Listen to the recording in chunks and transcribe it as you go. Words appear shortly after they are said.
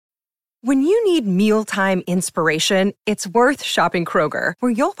When you need mealtime inspiration, it's worth shopping Kroger,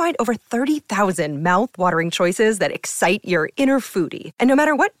 where you'll find over 30,000 mouth-watering choices that excite your inner foodie. And no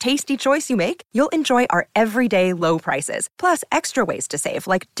matter what tasty choice you make, you'll enjoy our everyday low prices, plus extra ways to save,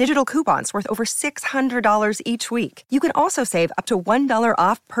 like digital coupons worth over $600 each week. You can also save up to $1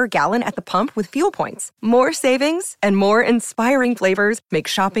 off per gallon at the pump with fuel points. More savings and more inspiring flavors make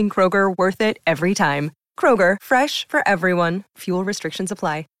shopping Kroger worth it every time. Kroger, fresh for everyone. Fuel restrictions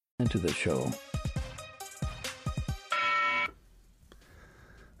apply. Into the show.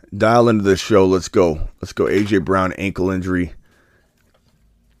 Dial into the show. Let's go. AJ Brown ankle injury.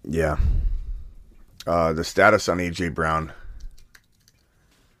 Yeah. The status on AJ Brown.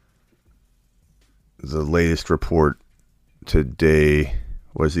 The latest report today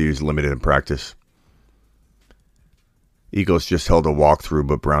was he was limited in practice. Eagles just held a walkthrough,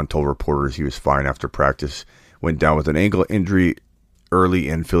 but Brown told reporters he was fine after practice. Went down with an ankle injury early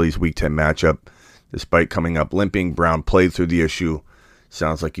in Philly's Week 10 matchup. Despite coming up limping, Brown played through the issue.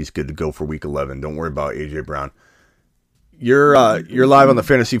 Sounds like he's good to go for Week 11. Don't worry about A.J. Brown. You're live on the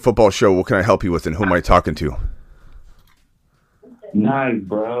Fantasy Football Show. What can I help you with, and who am I talking to? Nice,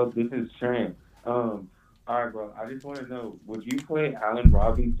 bro. This is Trent. All right, bro. I just want to know, would you play Allen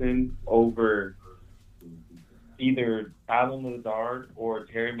Robinson over either Allen Lazard or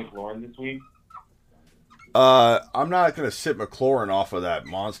Terry McLaurin this week? I'm not going to sit McLaurin off of that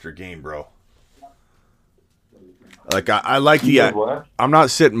monster game, bro. Like, I like the... I'm not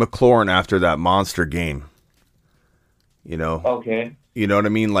sitting McLaurin after that monster game. You know? Okay. You know what I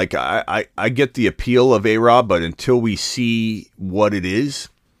mean? Like, I get the appeal of A-Rob, but until we see what it is,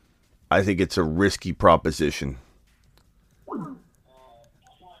 I think it's a risky proposition.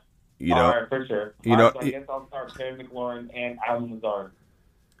 You know? All right, for sure. So I guess I'll start Terry McLaurin and Allen Lazard.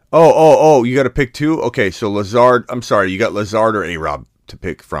 Oh, you got to pick two? Okay, so Lazard, I'm sorry, you got Lazard or A-Rob to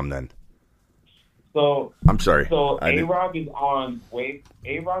pick from then? So I'm sorry. So A-Rob is on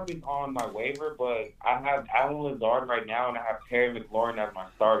my waiver, but I have Allen Lazard right now, and I have Terry McLaurin as my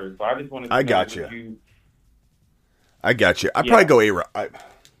starter. So I just wanted to I got you. I'd probably go A-Rob.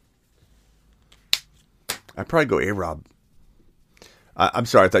 I'd probably go A-Rob. I'm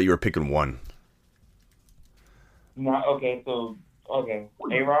sorry, I thought you were picking one. No, okay, so... Okay,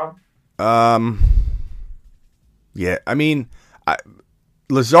 A-Rob? Yeah, I mean,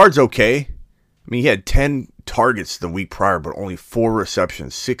 Lazard's okay. I mean, he had 10 targets the week prior, but only 4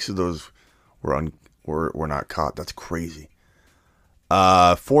 receptions. 6 of those were not caught. That's crazy.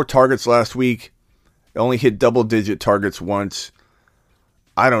 4 targets last week. Only hit double-digit targets once.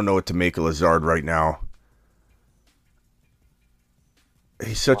 I don't know what to make of Lazard right now.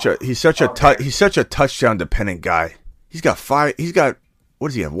 He's such a touchdown dependent guy. What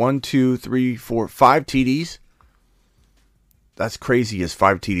does he have? 5 TDs? That's crazy. He has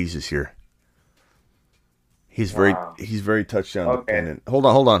 5 TDs this year. He's very touchdown dependent. Hold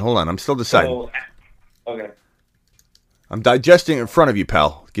on. I'm still deciding. Okay. I'm digesting in front of you,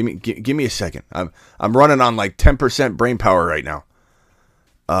 pal. Give me a second. I'm running on like 10% brain power right now.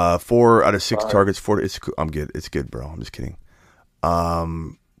 4 out of 6 targets. 4. I'm good. It's good, bro. I'm just kidding.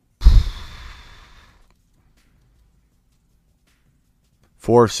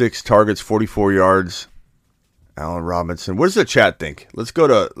 4 of 6 targets, 44 yards. Allen Robinson. What does the chat think? Let's go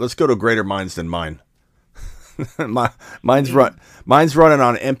to greater minds than mine. Mine's running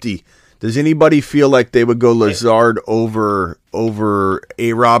on empty. Does anybody feel like they would go Lazard over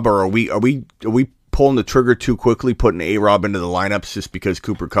A-Rob, or are we pulling the trigger too quickly, putting A-Rob into the lineups just because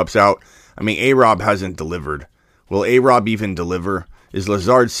Cooper Kupp's out? I mean, A-Rob hasn't delivered. Will A-Rob even deliver? Is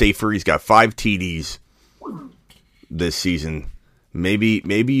Lazard safer? He's got 5 TDs this season. Maybe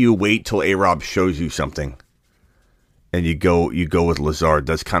you wait till A-Rob shows you something, and you go with Lazard.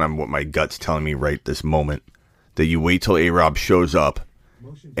 That's kind of what my gut's telling me right this moment. That you wait till A-Rob shows up,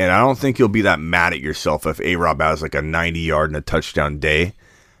 and I don't think you'll be that mad at yourself if A-Rob has like a 90-yard and a touchdown day.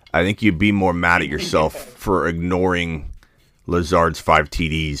 I think you'd be more mad at yourself for ignoring Lazard's 5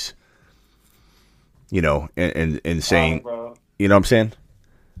 TDs. You know, and saying, you know what I'm saying?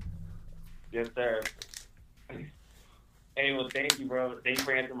 Yes, sir. Hey, well, thank you, bro. Thank you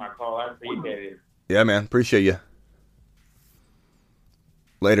for answering my call. I appreciate it. Yeah, man. Appreciate you.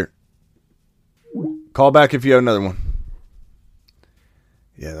 Later. Call back if you have another one.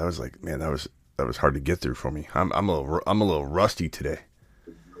 Yeah, that was like, man, that was hard to get through for me. I'm a little rusty today.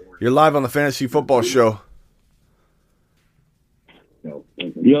 You're live on the Fantasy Football Show. Yo,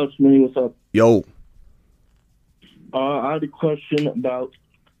 Smitty, what's up? Yo. I had a question about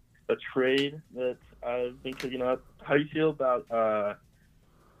a trade that I've been cooking up. How do you feel about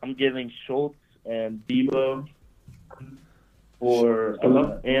I'm giving Schultz and Debo for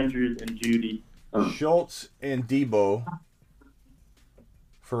Andrews and Judy. Schultz and Debo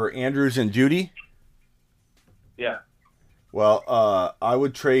for Andrews and Judy. Yeah. Well, I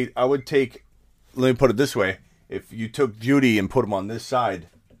would take. Let me put it this way: if you took Judy and put him on this side,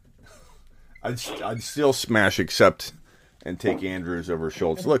 I'd still smash accept and take Andrews over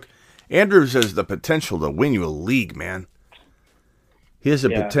Schultz. Look, Andrews has the potential to win you a league, man. He has the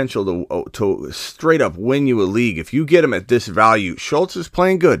potential to straight up win you a league if you get him at this value. Schultz is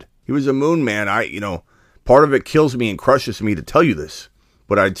playing good. He was a moon man. Part of it kills me and crushes me to tell you this,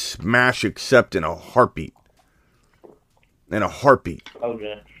 but I'd smash accept in a heartbeat.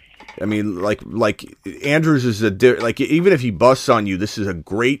 Okay. I mean, like Andrews is even if he busts on you, this is a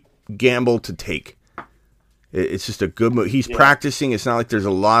great gamble to take. It's just a good move. He's practicing. It's not like there's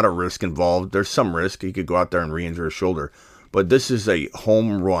a lot of risk involved. There's some risk. He could go out there and re-injure his shoulder. But this is a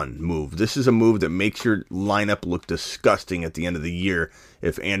home run move. This is a move that makes your lineup look disgusting at the end of the year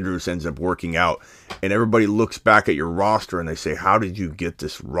if Andrews ends up working out. And everybody looks back at your roster and they say, how did you get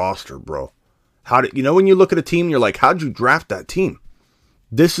this roster, bro? When you look at a team, you're like, how'd you draft that team?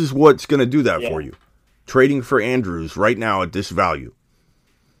 This is what's going to do that for you. Trading for Andrews right now at this value.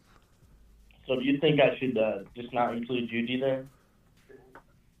 So do you think I should just not include Judy there?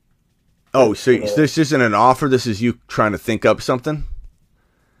 Oh, so this isn't an offer? This is you trying to think up something?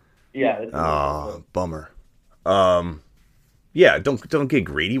 Yeah. Oh, bummer. Yeah, don't get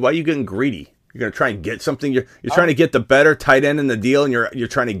greedy. Why are you getting greedy? You're going to try and get something. You're trying to get the better tight end in the deal, and you're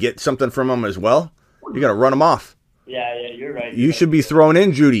trying to get something from him as well? You're going to run him off. Yeah, you're right. You should be throwing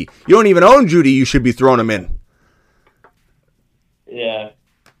in Judy. You don't even own Judy. You should be throwing him in. Yeah.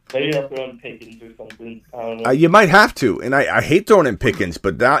 Maybe I'll throw in Pickens or something. I don't know. You might have to, and I hate throwing in Pickens,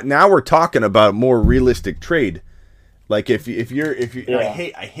 but now we're talking about a more realistic trade. Like if you're I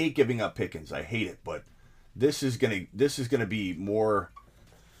hate giving up Pickens. I hate it, but this is gonna be more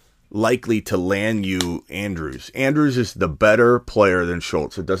likely to land you Andrews. Andrews is the better player than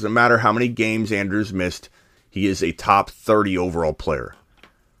Schultz. It doesn't matter how many games Andrews missed. He is a top 30 overall player.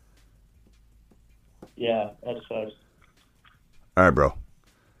 Yeah, that's fine. All right, bro.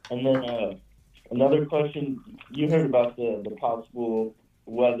 And then another question. You heard about the possible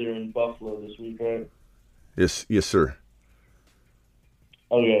weather in Buffalo this week, right? Yes, sir.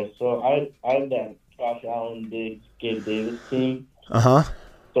 Okay, so I have that Josh Allen, Diggs, Gabe Davis team. Uh-huh.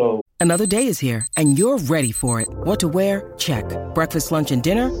 So Another day is here, and you're ready for it. What to wear? Check. Breakfast, lunch, and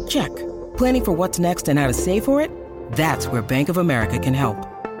dinner? Check. Planning for what's next and how to save for it? That's where Bank of America can help.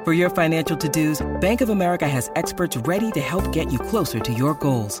 For your financial to-dos, Bank of America has experts ready to help get you closer to your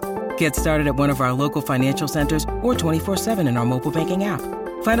goals. Get started at one of our local financial centers or 24/7 in our mobile banking app.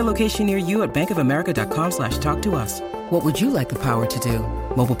 Find a location near you at bankofamerica.com/talktous. What would you like the power to do?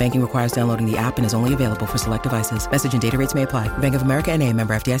 Mobile banking requires downloading the app and is only available for select devices. Message and data rates may apply. Bank of America N.A.,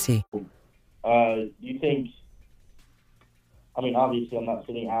 member FDIC. you think, I mean, obviously I'm not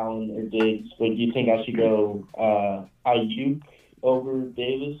sitting Allen or Diggs, but do you think I should go Ayuk over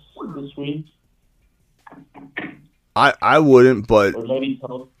Davis this week? I wouldn't, but Or maybe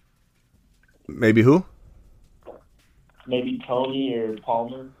Tony? Maybe who? Maybe Tony or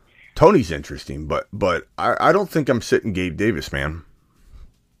Palmer? Tony's interesting, but I don't think I'm sitting Gabe Davis, man.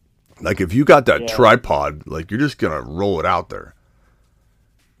 Like, if you got that tripod, like, you're just gonna roll it out there.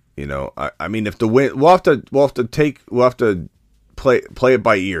 You know, I mean, if the wind, we'll have to play it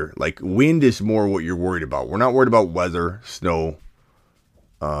by ear. Like, wind is more what you're worried about. We're not worried about weather, snow.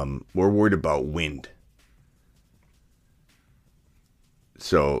 We're worried about wind.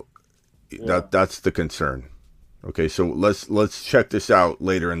 So that's the concern. Okay, so let's check this out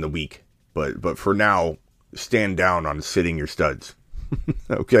later in the week. But for now, stand down on sitting your studs.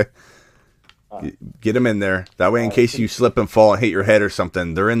 Okay? Get them in there. That way, in case you slip and fall and hit your head or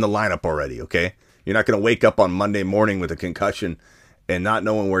something, they're in the lineup already, okay? You're not going to wake up on Monday morning with a concussion and not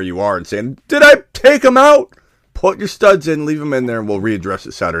knowing where you are and saying, did I take them out? Put your studs in, leave them in there, and we'll readdress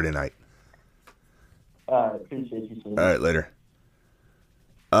it Saturday night. Appreciate you. All right, later.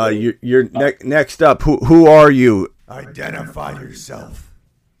 You're next up. Who are you? Identify yourself.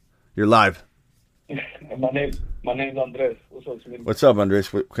 You're live. My name's Andres. What's up, Smitty? What's up,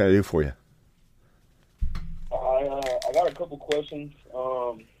 Andres? What can I do for you? I got a couple questions.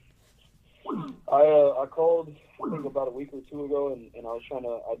 I called, I think, about a week or two ago, and I was trying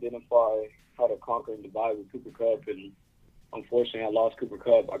to identify how to conquer and divide with Cooper Kupp, and unfortunately, I lost Cooper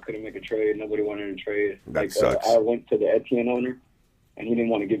Kupp. I couldn't make a trade. Nobody wanted to trade. That sucks. I went to the Etienne owner, and he didn't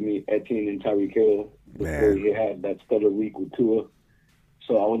want to give me Etienne and Tyreek Hill before he had that stellar week with Tua.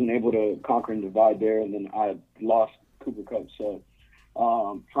 So I wasn't able to conquer and divide there, and then I lost Cooper Kupp. So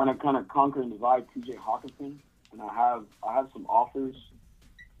trying to kind of conquer and divide T.J. Hawkinson. and I have some offers.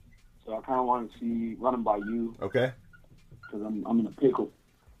 So I kind of want to run them by you. Okay. Because I'm in a pickle.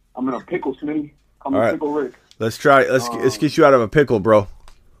 I'm in a pickle, Smitty. I'm All a right. pickle Rick. Let's try. Let's get you out of a pickle, bro.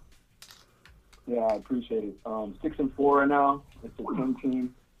 Yeah, I appreciate it. 6-4 right now. It's a 10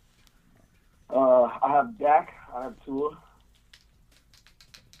 team. I have Dak. I have Tua.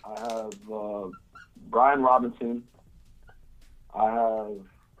 I have Brian Robinson. I have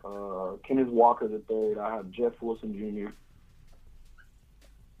Kenneth Walker III. I have Jeff Wilson Jr.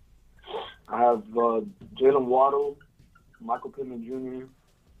 I have Jalen Waddle, Michael Pittman Jr.,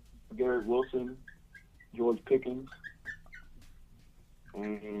 Garrett Wilson, George Pickens,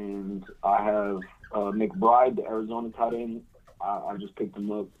 and I have McBride, the Arizona tight end. I just picked him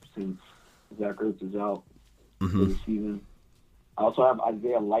up since Zach Ertz is out for the season. I also have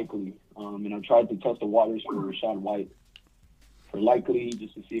Isaiah Likely, and I tried to test the waters for Rachaad White. For Likely,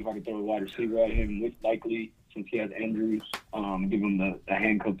 just to see if I could throw a wide receiver at him with Likely, since he has Andrews, give him the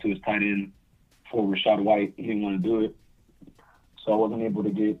handcuff to his tight end for Rachaad White. He didn't want to do it, so I wasn't able to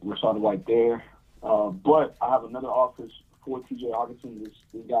get Rachaad White there. But I have another offer for T.J. Hawkinson. This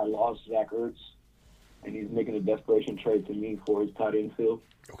guy lost Zach Ertz, and he's making a desperation trade to me for his tight end field.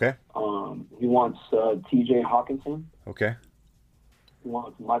 Okay. He wants T.J. Hawkinson. Okay. He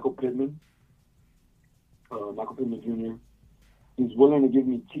wants Michael Pittman Jr. He's willing to give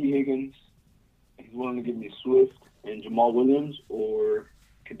me T. Higgins. He's willing to give me Swift and Jamal Williams or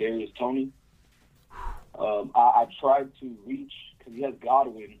Kadarius Toney. I tried to reach, because he has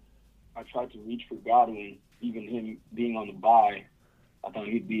Godwin. I tried to reach for Godwin, even him being on the bye. I thought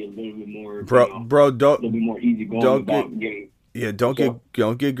he'd be a little bit more, don't a little bit more easy going about getting. Yeah,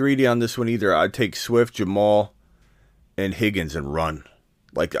 don't get greedy on this one either. I'd take Swift, Jamal, and Higgins and run.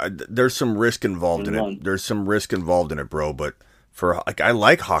 Like there's some risk involved in it. There's some risk involved in it, bro. But I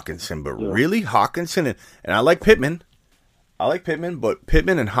like Hawkinson, but really Hawkinson and I like Pittman. But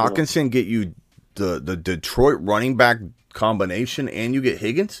Pittman and Hawkinson get you the Detroit running back combination, and you get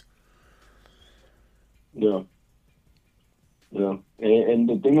Higgins. Yeah. And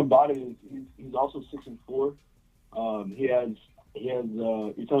the thing about it is he's also 6-4. He has.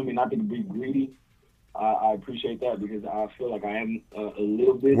 You're telling me not to be greedy. I appreciate that because I feel like I am a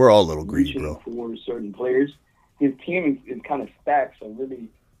little bit. We're all a little greedy, bro. For certain players, his team is kind of stacked. So really,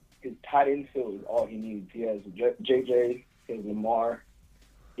 his tight end field is all he needs. He has JJ, he has Lamar,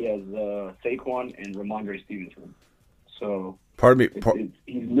 he has Saquon, and Ramondre Stevenson. So pardon me.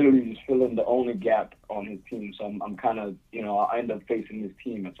 He's literally just filling the only gap on his team. So I'm kind of, I end up facing his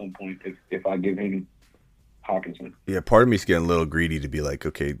team at some point if I give him Hawkinson. Yeah, part of me's getting a little greedy to be like,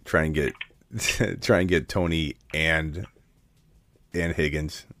 okay, try and get Toney and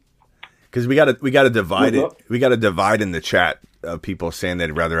Higgins, because we got to divide it. We got to divide in the chat of people saying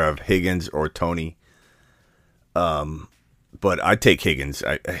they'd rather have Higgins or Toney. But I'd take Higgins.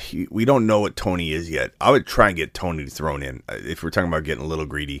 We don't know what Toney is yet. I would try and get Toney thrown in if we're talking about getting a little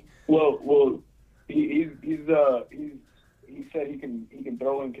greedy. Well, he said he can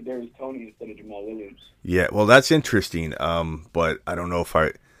throw in Kadarius Toney instead of Jamal Williams. Yeah, well, that's interesting. But I don't know if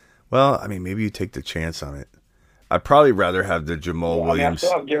well, I mean, maybe you take the chance on it. I'd probably rather have the Jamal Williams. I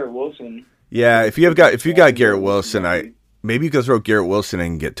still have Garrett Wilson. Yeah, if you got Garrett Wilson, maybe you could throw Garrett Wilson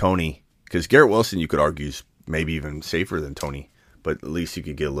and get Toney, because Garrett Wilson you could argue is maybe even safer than Toney, but at least you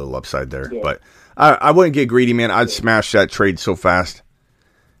could get a little upside there. Yeah. But I wouldn't get greedy, man. I'd smash that trade so fast.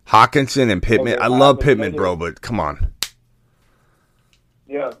 Hawkinson and Pittman. I love Pittman, bro, but come on.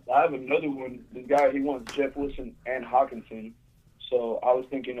 Yeah, I have another one. This guy, he wants Jeff Wilson and Hawkinson. So I was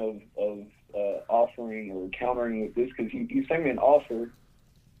thinking of offering or countering with this because he sent me an offer.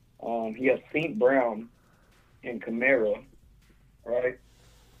 He has St. Brown and Kamara, right?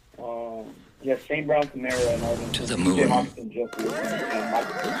 He has St. Brown, Kamara, and all them. To the moon. Hawkinson, Jeff Wilson, and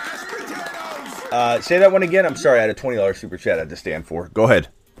Michael. Say that one again. I'm sorry, I had a $20 super chat I had to stand for. Go ahead.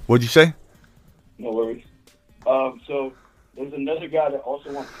 What'd you say? No worries. So there's another guy that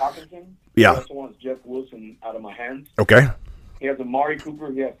also wants Hawkinson. Yeah. He also wants Jeff Wilson out of my hands. Okay. He has Amari Cooper.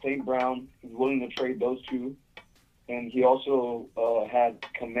 He has St. Brown. He's willing to trade those two. And he also had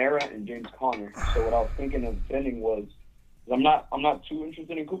Kamara and James Conner. So what I was thinking of sending was, I'm not too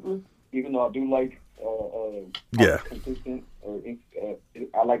interested in Cooper, even though I do like consistent.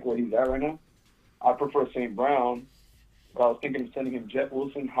 I like where he's at right now. I prefer St. Brown. But I was thinking of sending him Jeff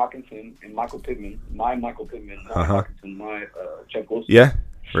Wilson, Hawkinson, and Michael Pittman. My Michael Pittman, not Hawkinson, my Jeff Wilson. Yeah.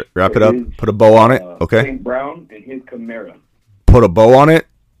 Wrap it up. Put a bow on it. Okay. St. Brown and his Kamara. Put a bow on it.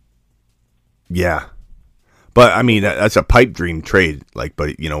 Yeah. But I mean that's a pipe dream trade. Like,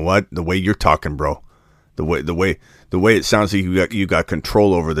 but you know what? The way you're talking, bro. The way it sounds like you got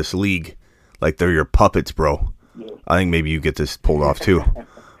control over this league. Like they're your puppets, bro. I think maybe you get this pulled off too.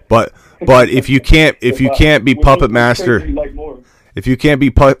 But if you can't be puppet master, if you can't be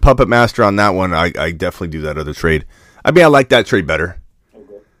puppet master on that one, I definitely do that other trade. I mean, I like that trade better.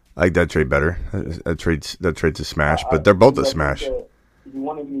 Okay. I like that trade better. That trade's a smash, but they're both a smash. He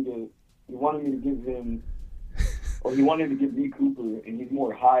wanted me to give him, or he wanted to give me Cooper, and he's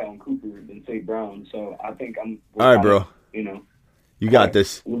more high on Cooper than St. Brown. So I think I'm. All right, bro. You got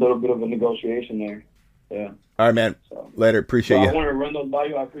this. A little bit of a negotiation there. Yeah. All right, man. So, later. Appreciate you. I want to run those by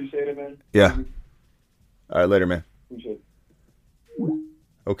you. I appreciate it, man. Yeah. All right, later, man. Appreciate it.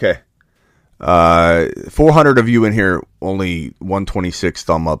 Okay. 400 of you in here, only 126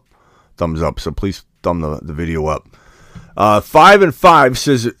 thumbs up. So please thumb the video up. 5 and 5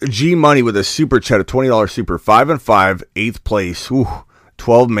 says G Money with a super chat, a $20 super. 5 and 5, 8th place.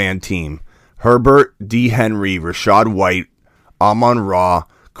 12-man team. Herbert, D. Henry, Rashad White, Amon-Ra,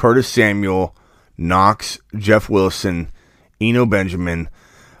 Curtis Samuel, Knox, Jeff Wilson, Eno Benjamin.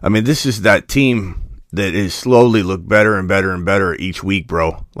 I mean, this is that team that is slowly look better and better and better each week,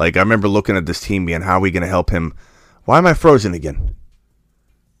 bro. Like, I remember looking at this team being, how are we going to help him? Why am I frozen again?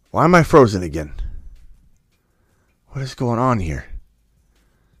 What is going on here?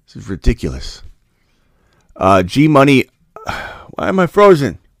 This is ridiculous. G Money, why am I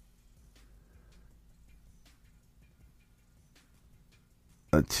frozen?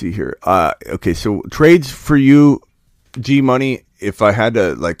 Let's see here. Okay, so trades for you, G Money. If I had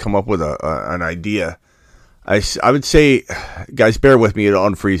to come up with an idea, I would say, guys, bear with me. It'll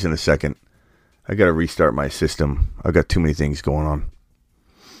unfreeze in a second. I got to restart my system. I've got too many things going on.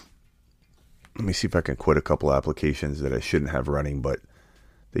 Let me see if I can quit a couple applications that I shouldn't have running, but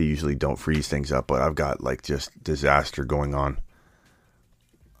they usually don't freeze things up. But I've got just disaster going on.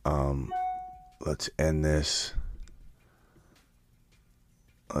 Let's end this.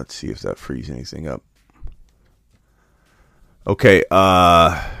 Let's see if that frees anything up. Okay,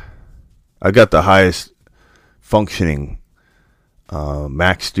 I got the highest functioning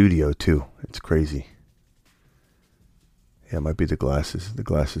Mac Studio too. It's crazy. Yeah, it might be the glasses. The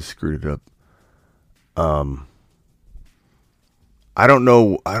glasses screwed it up. I don't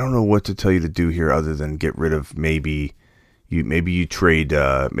know what to tell you to do here other than get rid of maybe you trade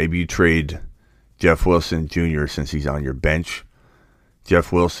Jeff Wilson Jr. since he's on your bench.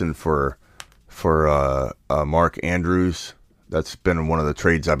 Jeff Wilson for Mark Andrews. That's been one of the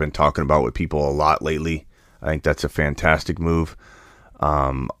trades I've been talking about with people a lot lately. I think that's a fantastic move.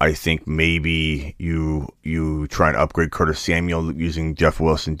 I think maybe you try and upgrade Curtis Samuel using Jeff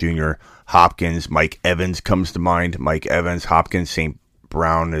Wilson Jr. Hopkins, Mike Evans comes to mind. Mike Evans, Hopkins, St.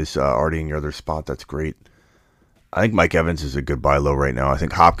 Brown is already in your other spot. That's great. I think Mike Evans is a good buy low right now. I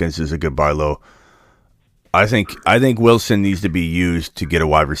think Hopkins is a good buy low. I think Wilson needs to be used to get a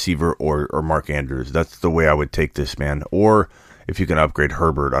wide receiver or Mark Andrews. That's the way I would take this, man. Or if you can upgrade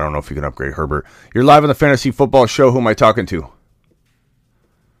Herbert. I don't know if you can upgrade Herbert. You're live on the Fantasy Football Show. Who am I talking to?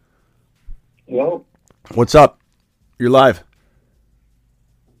 Hello. What's up? You're live.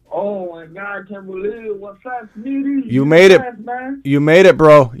 Oh my God, I can't believe it. What's up, Smitty? You made it. Man? You made it,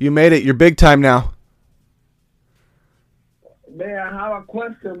 bro. You made it. You're big time now. Man, I have a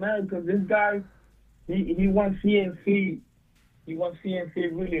question, man, because this guy, he wants CNC. He wants CNC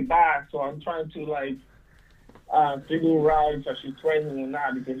really bad, so I'm trying to figure out if I should trade him or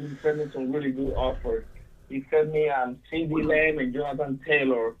not, because he sent me some really good offers. He sent me CeeDee Lamb and Jonathan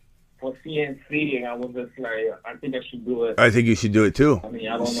Taylor for CNC, and I was just like, I think I should do it. I think you should do it too. I mean,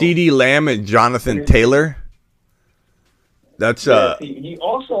 I don't know. CeeDee Lamb and Jonathan Taylor. That's He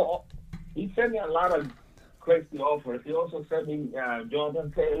also sent me a lot of crazy offers. He also sent me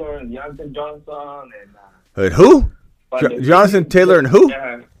Jonathan Taylor and Deontay Johnson and who? Jonathan Taylor and who?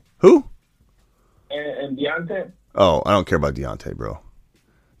 Who? And Deontay. Oh, I don't care about Deontay, bro.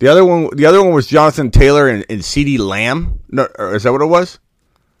 The other one was Jonathan Taylor and CeeDee Lamb. No, is that what it was?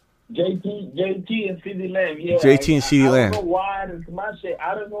 JT and CeeDee Lamb, yeah. JT and CeeDee Lamb. I don't know why I didn't smash it.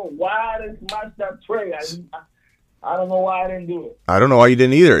 I don't know why I didn't smash that trade. I don't know why I didn't do it. I don't know why you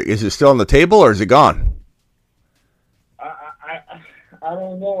didn't either. Is it still on the table or is it gone? I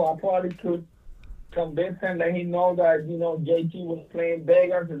don't know. I probably could convince him, let him know that, JT was playing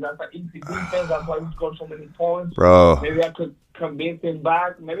Vegas and that's an easy defense. That's why he scored so many points. Bro. Maybe I could convince him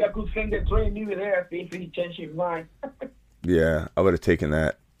back. Maybe I could send the trade neither there, see if he changed his mind. Yeah, I would have taken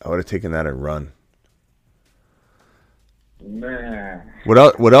that. I would have taken that and run. Man.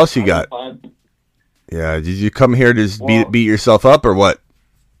 What else you got? Yeah, did you come here to beat yourself up or what?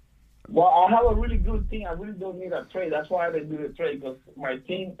 Well, I have a really good team. I really don't need a trade. That's why I didn't do the trade, because my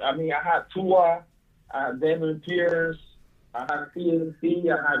team, I had Tua, I had Damon Pierce, I had CNC,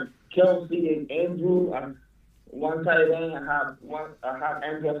 I had Kelsey and Andrew. one tight end. I have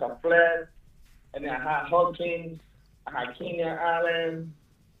Andrews Flair, and then I have Hawkins. I have Keenan Allen.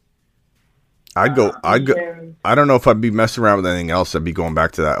 I'd go. I don't know if I'd be messing around with anything else. I'd be going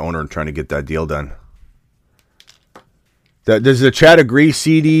back to that owner and trying to get that deal done. Does the chat agree?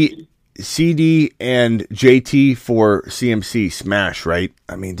 CD and JT for CMC smash, right?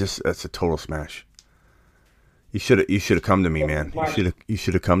 I mean, that's a total smash. You should have come to me, man. You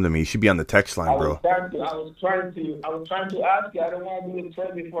should have come to me. You should be on the text line, bro. I was trying to ask you. I don't want to do the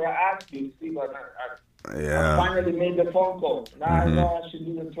trade before I ask you. See, but I finally made the phone call. Now I know I should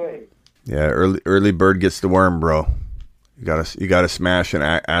do the trade. Yeah, early bird gets the worm, bro. You gotta smash and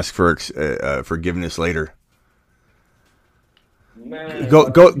ask for forgiveness later. Man,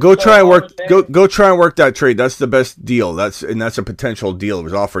 go try and work. Go try and work that trade. That's the best deal. That's a potential deal. It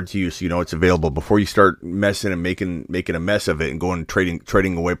was offered to you, so you know it's available before you start messing and making a mess of it and going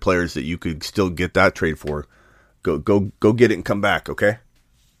trading away players that you could still get that trade for. Go get it and come back. Okay.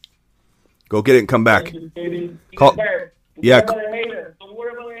 Go get it and come back. Call. Yeah.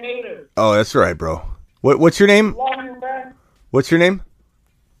 Oh, that's right, bro. What's your name? What's your name?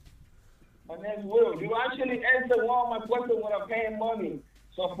 My name's Will. You actually answered one of my questions without paying money.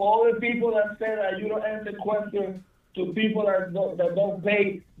 So for all the people that say that you don't answer questions to people that don't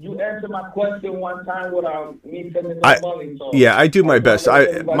pay, you answer my question one time without me sending money. So yeah, I do my best.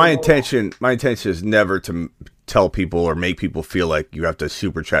 My intention is never to tell people or make people feel like you have to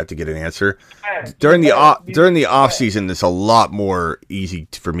super chat to get an answer. During the off season, it's a lot more easy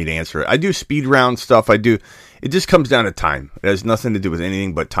for me to answer it. I do speed round stuff. It just comes down to time. It has nothing to do with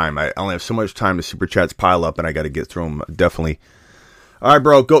anything but time. I only have so much time. The super chats pile up, and I got to get through them. Definitely. All right,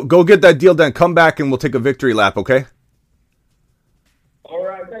 bro. Go get that deal done. Come back, and we'll take a victory lap. Okay. All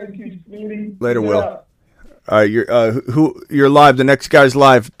right. Thank you, Speedy. Later, Will. All right. You're live. The next guy's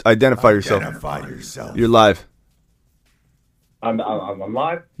live. Identify yourself. You're live. I'm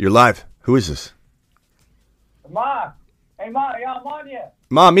live. You're live. Who is this? Ma. Hey, Ma. Yeah, I'm on you.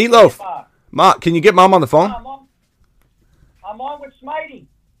 Ma, Meatloaf. Hey, Ma, can you get Mom on the phone? I'm on with Smitey.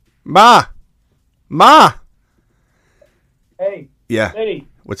 Ma. Hey. Yeah. City.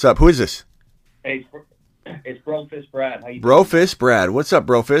 What's up? Who is this? Hey, it's Brofist Brad. How you doing? Brofist Brad. What's up,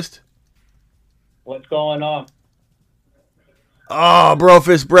 Brofist? What's going on? Oh,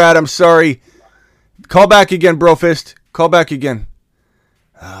 Brofist Brad, I'm sorry. Call back again, Brofist. Call back again.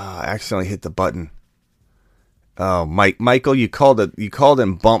 I accidentally hit the button. Oh, Michael, you called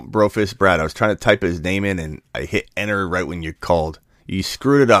and bumped Brofist Brad. I was trying to type his name in, and I hit enter right when you called. You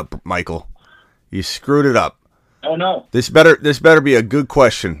screwed it up, Michael. You screwed it up. Oh no! This better be a good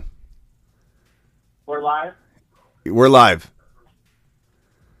question. We're live. We're live.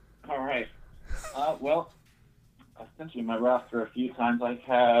 All right. Well, I've sent you my roster a few times.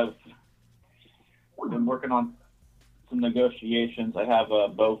 I've been working on some negotiations. I have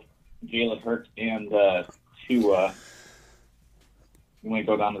both Jalen Hurts and Tua. You want to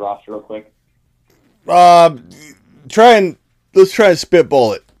go down the roster real quick? Let's try and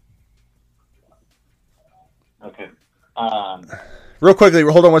spitball it. Okay. Real quickly,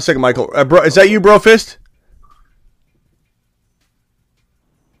 hold on one second, Michael. Bro, is that you, Brofist?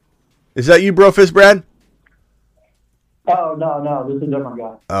 Is that you, Brofist, Brad? Oh, no, this is a different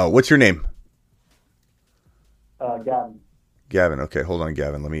guy. Oh, what's your name? Gavin. Gavin, okay, hold on,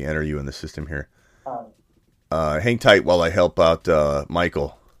 Gavin. Let me enter you in the system here. Hang tight while I help out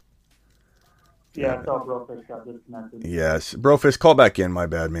Michael. Yeah, I saw Brofist got disconnected. Yes, Brofist, call back in. My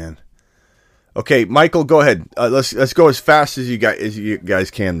bad, man. Okay, Michael, go ahead. Let's go as fast as you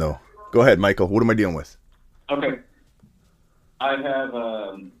guys can, though. Go ahead, Michael. What am I dealing with? Okay. I have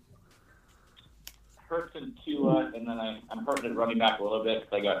Hurts and Tua, and then I'm hurting at running back a little bit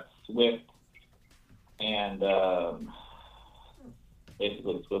because I got Swift and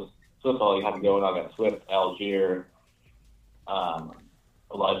basically Swift all you have going on. I got Swift, Algier,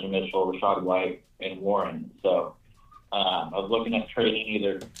 Elijah Mitchell, Rashad White, and Warren. So I was looking at trading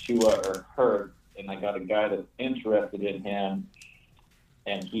either Tua or Hurts, and I got a guy that's interested in him,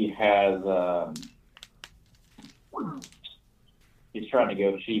 and he has he's trying to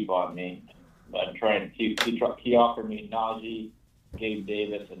go cheap on me. I'm trying to he offered me Najee, Gabe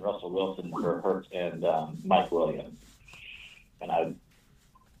Davis, and Russell Wilson for Hurts and Mike Williams, and I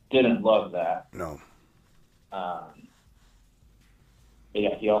didn't love that. No.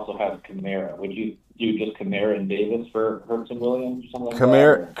 Yeah, he also has Kamara. Would you do just Kamara and Davis for Hurts and Williams or something like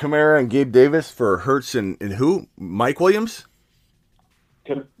that? Kamara and Gabe Davis for Hurts and who? Mike Williams?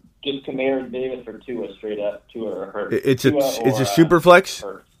 Just Kamara and Davis for Tua, straight up. Tua or Hurts. It's a super flex?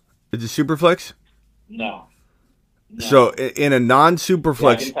 It's a super flex? No. So in a non-super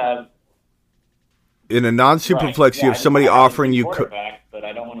flex... in a non-super Right. flex, Yeah, you have somebody I have offering two you. quarterbacks, but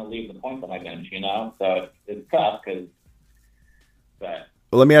I don't want to leave the points on my bench, So it's tough because. Well,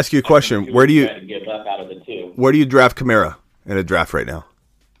 let me ask you a question. Where do you give up out of the two? Where do you draft Kamara in a draft right now?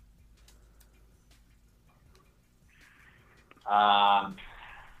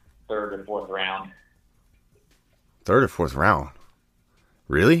 Third or fourth round. Third or fourth round?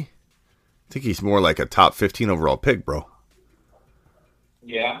 Really? I think he's more like a top 15 overall pick, bro.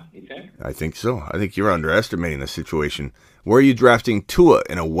 Yeah, you think? I think so. I think you're underestimating the situation. Where are you drafting Tua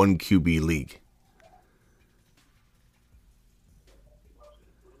in a 1 QB league?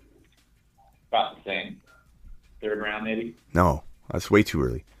 About the same. Third round, maybe? No, that's way too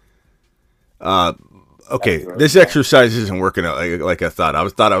early. Okay, this exercise isn't working out like I thought. I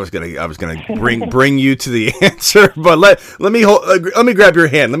was gonna bring you to the answer, but let me grab your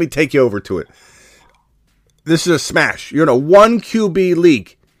hand. Let me take you over to it. This is a smash. You're in a 1 QB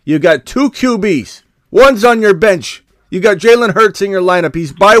league. You got 2 QBs. One's on your bench. You got Jalen Hurts in your lineup.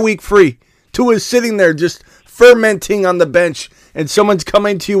 He's bye-week free. 2 is sitting there just fermenting on the bench, and someone's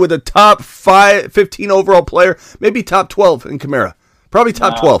coming to you with a top 15 overall player, maybe top 12 in Kamara. Probably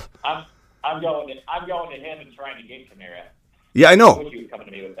top 12. I'm going to him and trying to get Kamara. Yeah, I know. I wish you would come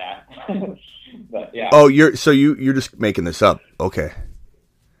to me with that. But yeah. Oh, you're just making this up. Okay.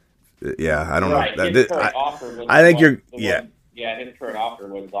 Yeah, I don't right. know. His current offer was I think one, you're. Yeah. One, yeah, his current offer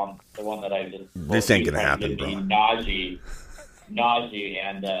was on the one that I just. This ain't gonna happen, bro. Najee,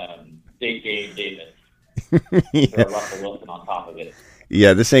 and Dave Davis. Yeah. Russell Wilson on top of it.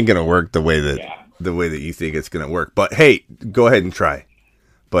 Yeah, this ain't gonna work the way that you think it's gonna work. But hey, go ahead and try.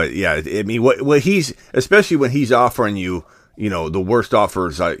 But yeah, I mean, what he's, especially when he's offering you, the worst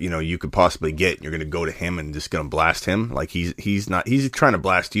offers you could possibly get, you're gonna go to him and just gonna blast him. Like he's trying to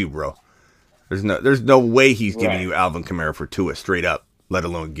blast you, bro. There's no way he's giving you Alvin Kamara for Tua straight up, let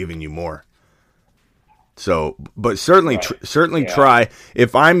alone giving you more. So, but certainly try.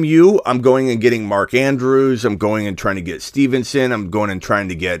 If I'm you, I'm going and getting Mark Andrews. I'm going and trying to get Stevenson. I'm going and trying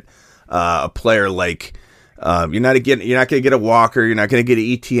to get a player like. You're not going to get a Walker. You're not going to get an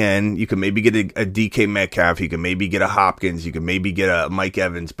ETN. You can maybe get a DK Metcalf. You can maybe get a Hopkins. You can maybe get a Mike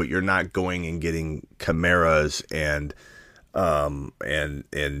Evans, but you're not going and getting Kamaras and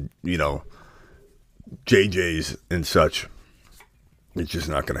JJs and such. It's just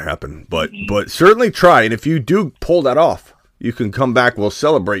not going to happen. But certainly try. And if you do pull that off, you can come back. We'll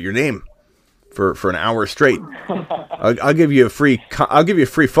celebrate your name for an hour straight. I'll give you a free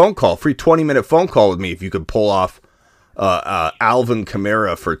phone call, free 20-minute phone call with me if you could pull off Alvin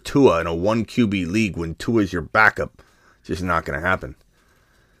Kamara for Tua in a 1 QB league when Tua is your backup. It's just not going to happen.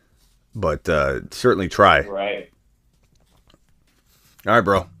 But certainly try. Right. All right,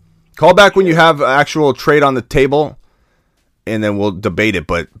 bro. Call back when you have actual trade on the table, and then we'll debate it.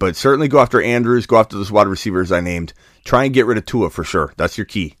 But certainly go after Andrews, go after those wide receivers I named. Try and get rid of Tua for sure. That's your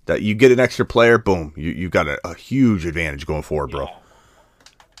key. That you get an extra player, boom, you've got a huge advantage going forward, bro. Yeah.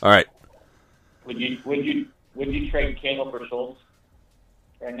 All right. Would you trade Caleb for Schultz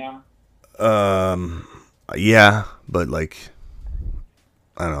right now? Yeah, but like,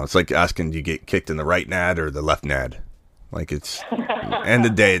 I don't know. It's like asking, do you get kicked in the right nad or the left nad? Like it's end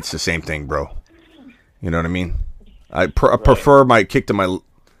of the day, it's the same thing, bro. You know what I mean? I prefer my kick to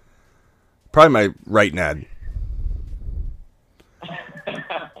probably my right nad.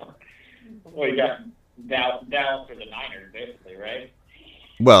 Well, you got Dallas for the Niners, basically, right?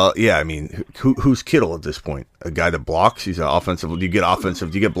 Well, yeah. I mean, who's Kittle at this point? A guy that blocks? He's an offensive. Do you get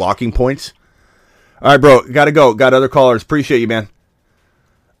offensive? Do you get blocking points? All right, bro. Got to go. Got other callers. Appreciate you, man.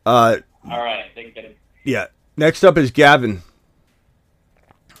 All right. Thanks, Kenny. Yeah. Next up is Gavin.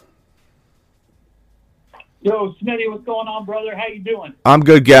 Yo, Smitty, what's going on, brother? How you doing? I'm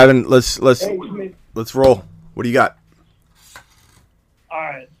good, Gavin. Let's Hey, roll. What do you got? All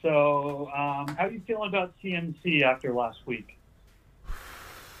right. So, how are you feeling about CMC after last week?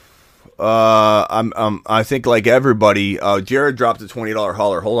 I think like everybody. Jared dropped a $20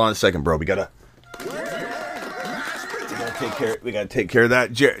 hauler. Hold on a second, bro. We gotta take care of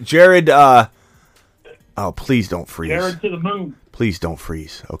that. Jared. Oh, please don't freeze. Jared to the moon. Please don't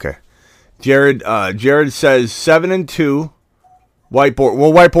freeze. Okay. Jared says 7-2. Whiteboard.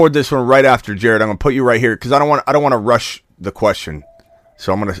 We'll whiteboard this one right after Jared. I'm gonna put you right here because I don't want to rush the question.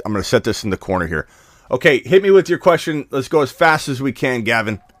 So I'm gonna set this in the corner here. Okay, hit me with your question. Let's go as fast as we can,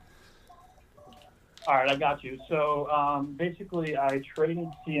 Gavin. All right, I got you. So basically, I traded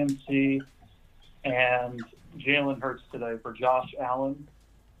CMC and Jalen Hurts today for Josh Allen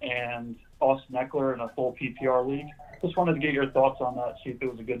and Austin Eckler in a full PPR league. Just wanted to get your thoughts on that. See if it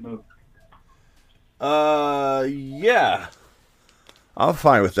was a good move. Yeah. I'm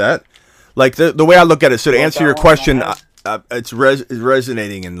fine with that. Like the way I look at it. So to answer your question, it's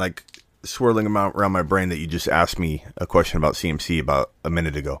resonating and like swirling around my brain that you just asked me a question about CMC about a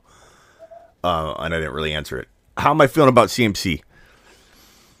minute ago, and I didn't really answer it. How am I feeling about CMC?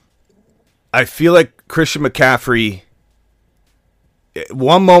 I feel like Christian McCaffrey.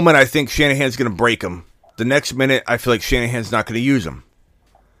 One moment I think Shanahan's going to break him. The next minute I feel like Shanahan's not going to use him.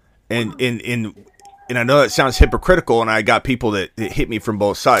 And I know that sounds hypocritical, and I got people that hit me from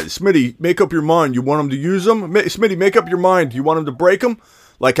both sides. Smitty, make up your mind. You want him to use him? Smitty, make up your mind. You want him to break him?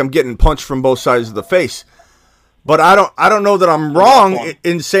 Like I'm getting punched from both sides of the face. But I don't know that I'm wrong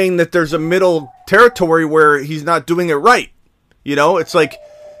in saying that there's a middle territory where he's not doing it right. You know, it's like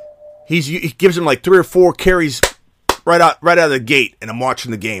he gives him like 3 or 4 carries right out of the gate, and I'm watching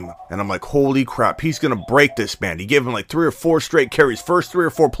the game, and I'm like, holy crap, he's going to break this man. He gave him like 3 or 4 straight carries. First 3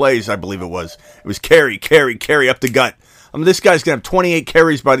 or 4 plays, I believe it was. It was carry up the gut. I mean, this guy's going to have 28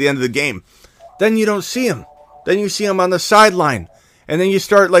 carries by the end of the game. Then you don't see him. Then you see him on the sideline. And then you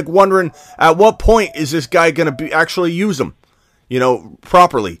start like wondering, at what point is this guy going to actually use him,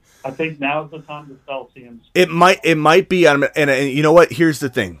 properly? I think now is the time to sell CMC. It might be, and you know what? Here's the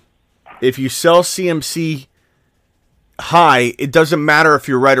thing. If you sell CMC high, it doesn't matter if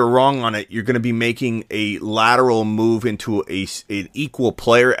you're right or wrong on it. You're going to be making a lateral move into an equal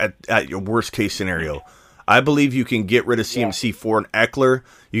player at your worst case scenario. I believe you can get rid of CMC for an Eckler.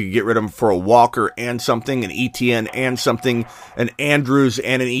 You can get rid of him for a Walker and something, an ETN and something, an Andrews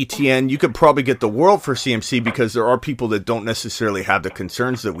and an ETN. You could probably get the world for CMC because there are people that don't necessarily have the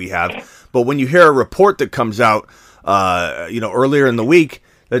concerns that we have. But when you hear a report that comes out, earlier in the week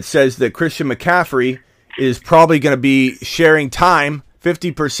that says that Christian McCaffrey is probably going to be sharing time,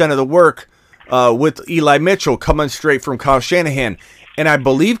 50% of the work, with Eli Mitchell coming straight from Kyle Shanahan. And I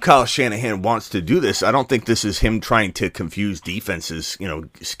believe Kyle Shanahan wants to do this. I don't think this is him trying to confuse defenses,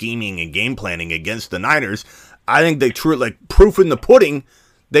 scheming and game planning against the Niners. I think they proof in the pudding.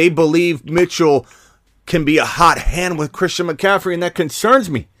 They believe Mitchell can be a hot hand with Christian McCaffrey, and that concerns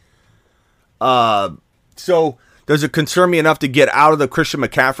me. So does it concern me enough to get out of the Christian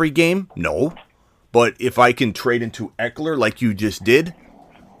McCaffrey game? No. But if I can trade into Eckler like you just did,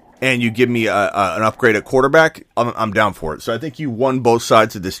 and you give me an upgrade at quarterback, I'm down for it. So I think you won both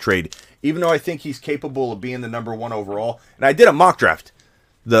sides of this trade, even though I think he's capable of being the number 1 overall. And I did a mock draft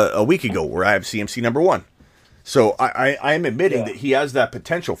a week ago where I have CMC number 1. So I am admitting that he has that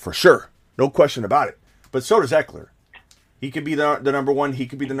potential for sure. No question about it. But so does Eckler. He could be the number 1. He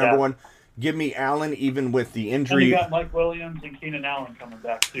could be the number 1. Give me Allen even with the injury. And you got Mike Williams and Keenan Allen coming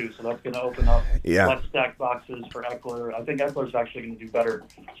back too, so that's going to open up less stack boxes for Eckler. I think Eckler's actually going to do better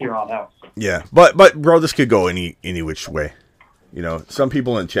here on out. Yeah, but bro, this could go any which way. Some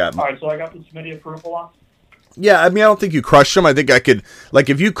people in chat. All right, so I got the Smitty approval on. Yeah, I mean, I don't think you crushed him. I think I could,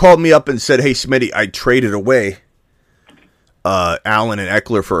 if you called me up and said, "Hey, Smitty, I traded away Allen and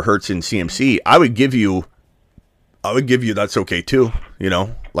Eckler for Hurts and CMC," I would give you that's okay too.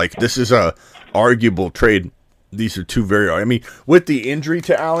 This is a arguable trade. These are two with the injury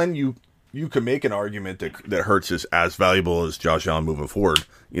to Allen, you can make an argument that Hurts is as valuable as Josh Allen moving forward.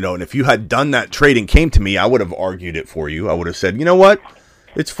 And if you had done that trade and came to me, I would have argued it for you. I would have said, you know what?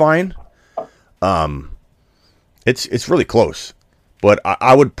 It's fine. It's really close. But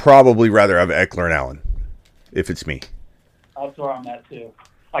I would probably rather have Eckler and Allen if it's me. That's where I'm at too.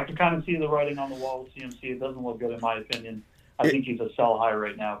 I can kind of see the writing on the wall with CMC. It doesn't look good in my opinion. I think he's a sell high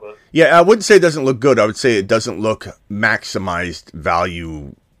right now. But yeah, I wouldn't say it doesn't look good. I would say it doesn't look maximized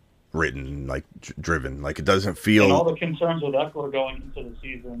value written, driven. It doesn't feel... And all the concerns with Eckler going into the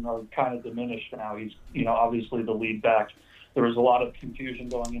season are kind of diminished now. He's, obviously the lead back. There was a lot of confusion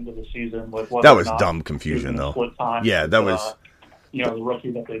going into the season with whether that was dumb confusion, though. Split time. Yeah, that was... the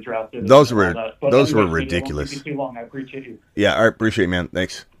rookie that they drafted. Those were ridiculous. I won't keep you too long. I appreciate you. Yeah, I appreciate it, man.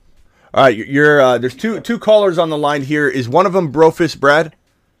 Thanks. All right, there's two callers on the line here. Is one of them Brofist Brad?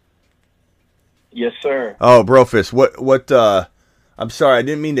 Yes, sir. Oh, Brofist. What? I'm sorry, I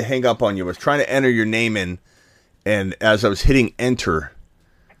didn't mean to hang up on you. I was trying to enter your name in, and as I was hitting enter,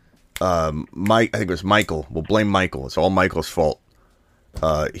 I think it was Michael. We'll blame Michael. It's all Michael's fault.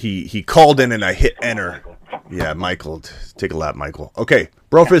 He called in and I hit enter. Yeah, Michael. Take a lap, Michael. Okay,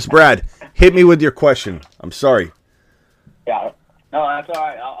 Brofist Brad, hit me with your question. I'm sorry. Yeah. No, that's all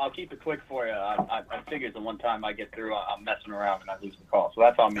right. I'll keep it quick for you. I figured the one time I get through, I'm messing around and I lose the call. So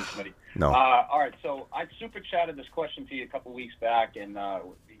that's on me, Smitty. No. All right. So I super chatted this question to you a couple weeks back, and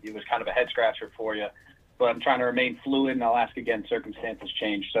it was kind of a head scratcher for you. But I'm trying to remain fluid, and I'll ask again. Circumstances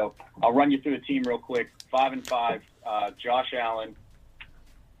change. So I'll run you through the team real quick. 5-5. Josh Allen,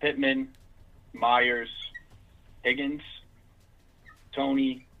 Pittman, Myers, Higgins,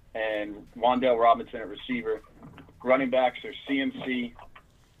 Tony, and Wan'Dale Robinson at receiver. Running backs are CMC,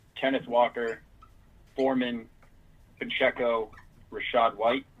 Kenneth Walker, Foreman, Pacheco, Rashad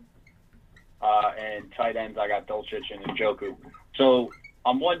White. And tight ends, I got Dulcich and Njoku. So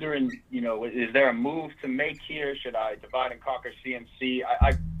I'm wondering, is there a move to make here? Should I divide and conquer CMC?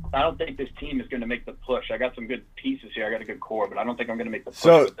 I don't think this team is going to make the push. I got some good pieces here. I got a good core, but I don't think I'm going to make the push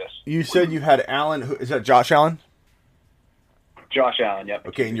with this. You said you had Allen. Is that Josh Allen? Josh Allen, yep.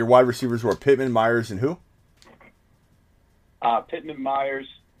 Okay, and your wide receivers were Pittman, Myers, and who? Pittman, Myers,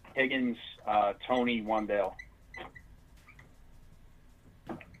 Higgins, Tony, Wan'Dale.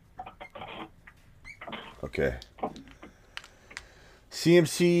 Okay.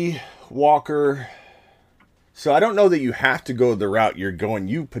 CMC, Walker. So I don't know that you have to go the route you're going.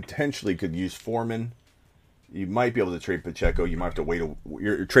 You potentially could use Foreman. You might be able to trade Pacheco. You might have to wait.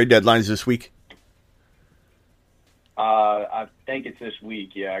 Your trade deadline's this week? I think it's this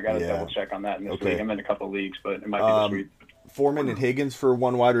week. Yeah, I got to double check on that in this week. I'm in a couple of leagues, but it might be this week. Foreman and Higgins for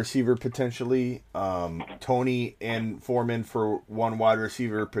one wide receiver potentially. Tony and Foreman for one wide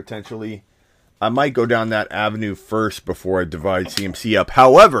receiver potentially. I might go down that avenue first before I divide CMC up.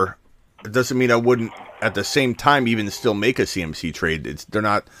 However, it doesn't mean I wouldn't at the same time even still make a CMC trade. They don't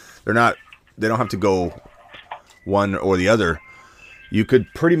have to go one or the other. You could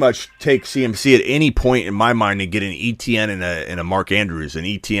pretty much take CMC at any point in my mind and get an ETN and a Mark Andrews, an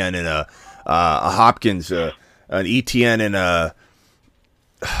ETN and a Hopkins, an ETN and a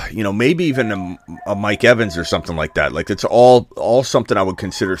maybe even a Mike Evans or something like that. Like it's all something I would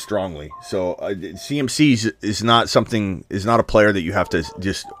consider strongly. So CMC is not a player that you have to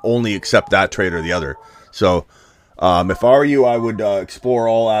just only accept that trade or the other. So if I were you, I would explore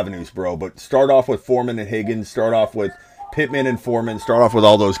all avenues, bro. But start off with Foreman and Higgins. Start off with Pittman and Foreman. Start off with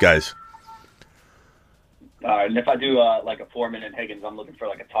all those guys. And if I do like a Foreman and Higgins, I'm looking for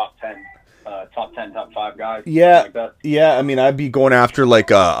like a top 10, top 5 guys. Yeah, like that. Yeah. I mean, I'd be going after like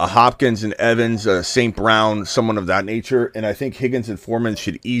a Hopkins and Evans, St. Brown, someone of that nature. And I think Higgins and Foreman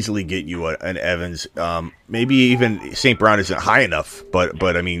should easily get you an Evans. Maybe even St. Brown isn't high enough,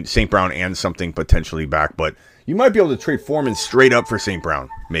 but I mean St. Brown and something potentially back. But you might be able to trade Foreman straight up for St. Brown,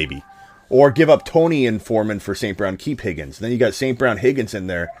 maybe, or give up Tony and Foreman for St. Brown. Keep Higgins. Then you got St. Brown, Higgins in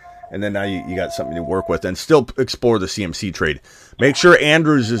there. And then now you got something to work with and still explore the CMC trade. Make sure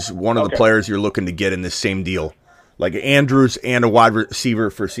Andrews is one of the players you're looking to get in this same deal. Like Andrews and a wide receiver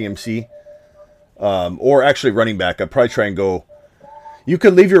for CMC. Or actually running back. I'd probably try and go. You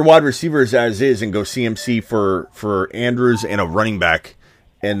could leave your wide receivers as is and go CMC for Andrews and a running back.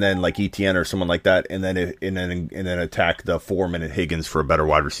 And then like ETN or someone like that. And then attack the Foreman and Higgins for a better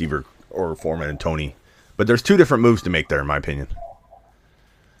wide receiver. Or Foreman and Tony. But there's two different moves to make there in my opinion.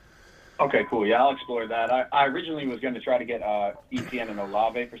 Okay, cool. Yeah, I'll explore that. I originally was going to try to get ETN and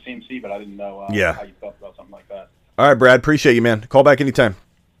Olave for CMC, but I didn't know how you felt about something like that. All right, Brad. Appreciate you, man. Call back anytime.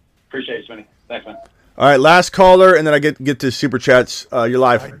 Appreciate you, Smitty. Thanks, man. All right, last caller, and then I get to Super Chats. You're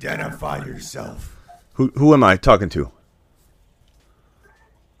live. Identify yourself. Who am I talking to?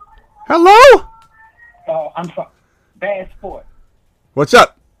 Hello? I'm sorry. Bad Sport. What's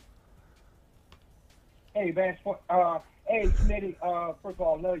up? Hey, Bad Sport. Hey, Smitty, first of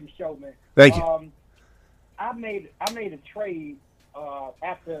all, I love your show, man. Thank you. I made a trade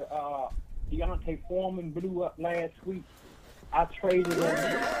after Deontay Foreman blew up last week. I traded him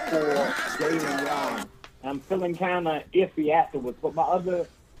for Jalen Young. I'm feeling kind of iffy afterwards, but my other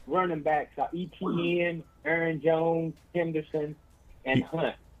running backs are ETN, Aaron Jones, Henderson, and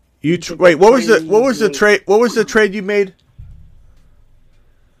Hunt. Wait, what was the trade? What was the trade you made?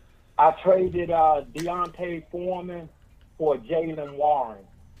 I traded Deontay Foreman for Jalen Warren.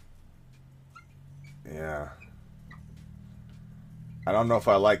 Yeah. I don't know if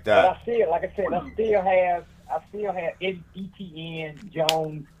I like that. But I still have ETN,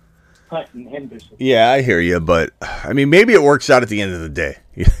 Jones, Hunt, and Henderson. Yeah, I hear you, but I mean, maybe it works out at the end of the day.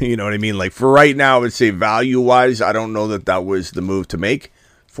 You know what I mean? Like for right now, I would say value-wise, I don't know that was the move to make.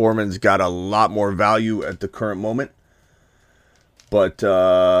 Foreman's got a lot more value at the current moment. But,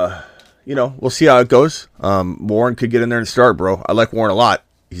 we'll see how it goes. Warren could get in there and start, bro. I like Warren a lot.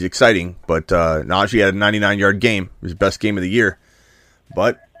 He's exciting. But Najee had a 99-yard game. It was his best game of the year.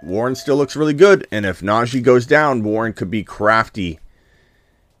 But Warren still looks really good. And if Najee goes down, Warren could be crafty.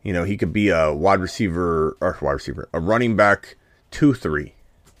 He could be a a running back 2-3.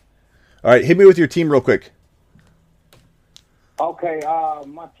 All right, hit me with your team real quick. Okay,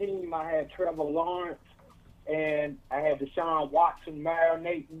 my team, I had Trevor Lawrence, and I had Deshaun Watson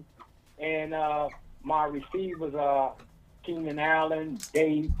marinating. And my receivers are Keenan Allen,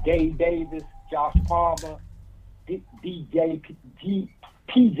 Dave Davis, Josh Palmer, DJ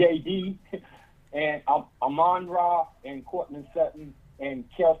PJD, and Amon-Ra and Cortland Sutton, and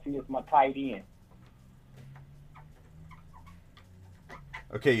Kelsey is my tight end.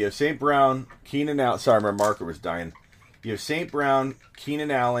 Okay, you have St. Brown, Keenan Allen. Sorry, my marker was dying. You have St. Brown,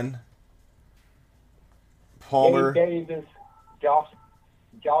 Keenan Allen, Palmer. Dave Davis,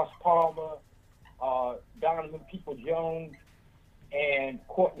 Josh Palmer, Donovan People-Jones, and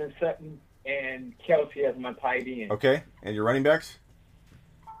Cortland Sutton, and Kelsey as my tight end. Okay, and your running backs?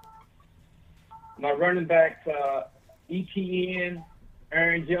 My running backs, ETN,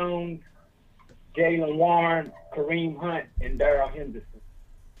 Aaron Jones, Jalen Warren, Kareem Hunt, and Darrell Henderson.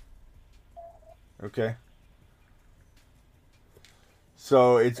 Okay.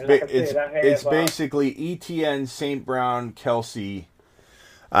 So it's basically ETN, St. Brown, Kelsey.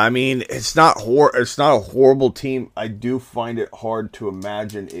 I mean, it's not a horrible team. I do find it hard to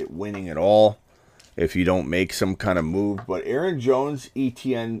imagine it winning at all if you don't make some kind of move. But Aaron Jones,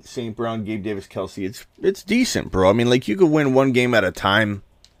 ETN, St. Brown, Gabe Davis, Kelsey, it's decent, bro. I mean, like, you could win one game at a time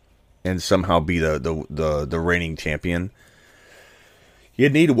and somehow be the reigning champion.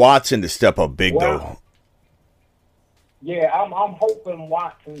 You'd need Watson to step up big, though. Yeah, I'm hoping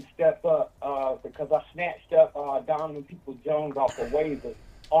Watson step up because I snatched up Donovan People-Jones off the waiver.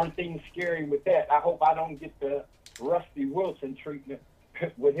 Only thing scary with that, I hope I don't get the Rusty Wilson treatment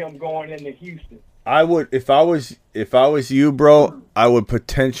with him going into Houston. I would, if I was you, bro, I would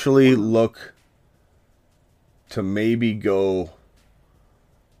potentially look to maybe go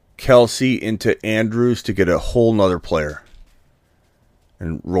Kelsey into Andrews to get a whole nother player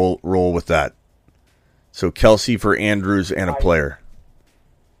and roll with that. So Kelsey for Andrews and a player.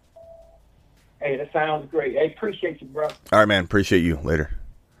 Hey, that sounds great. Hey, appreciate you, bro. All right, man. Appreciate you. Later.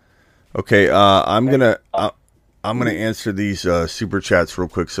 Okay, I'm gonna answer these super chats real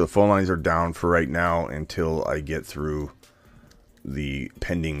quick. So the phone lines are down for right now until I get through the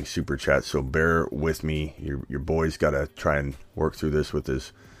pending super chat. So bear with me. Your boy's got to try and work through this with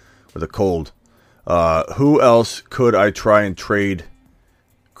a cold. Who else could I try and trade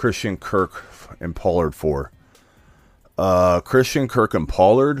Christian Kirk and Pollard for? Christian Kirk and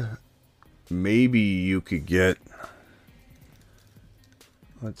Pollard. Maybe you could get.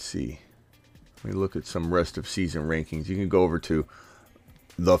 Let's see. Let me look at some rest of season rankings. You can go over to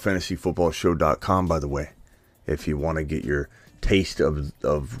thefantasyfootballshow.com, by the way, if you want to get your taste of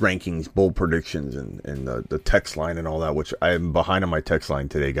rankings, bold predictions, and the text line and all that, which I am behind on my text line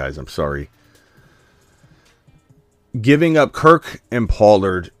today, guys. I'm sorry. Giving up Kirk and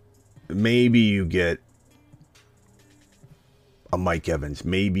Pollard, maybe you get a Mike Evans.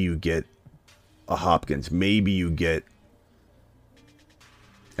 Maybe you get a Hopkins. Maybe you get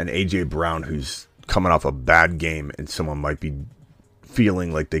an A.J. Brown who's coming off a bad game and someone might be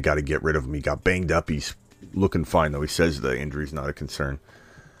feeling like they got to get rid of him. He got banged up. He's looking fine, though. He says the injury's not a concern.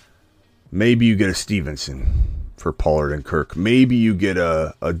 Maybe you get a Stevenson for Pollard and Kirk. Maybe you get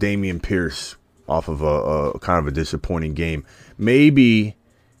a Dameon Pierce off of a kind of a disappointing game. Maybe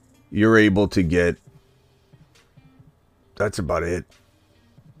you're able to get... That's about it.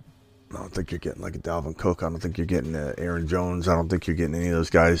 I don't think you're getting like a Dalvin Cook. I don't think you're getting Aaron Jones. I don't think you're getting any of those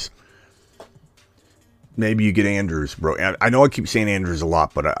guys. Maybe you get Andrews, bro. I know I keep saying Andrews a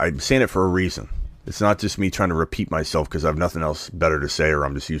lot, but I'm saying it for a reason. It's not just me trying to repeat myself because I have nothing else better to say, or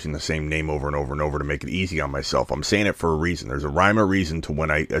I'm just using the same name over and over and over to make it easy on myself. I'm saying it for a reason. There's a rhyme or reason to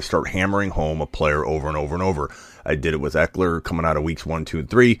when I start hammering home a player over and over and over. I did it with Eckler coming out of weeks 1, 2, and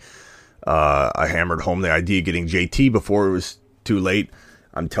 3. I hammered home the idea of getting JT before it was too late.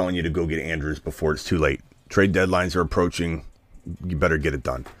 I'm telling you to go get Andrews before it's too late. Trade deadlines are approaching. You better get it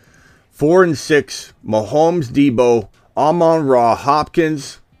done. 4 and 6, Mahomes, Debo, Amon-Ra,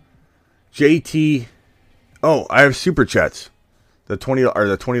 Hopkins, JT. Oh, I have super chats. The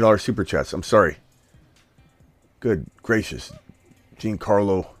 $20 super chats. I'm sorry. Good gracious.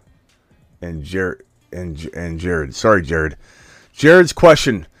 Giancarlo and Jared and Jared. Sorry, Jared. Jared's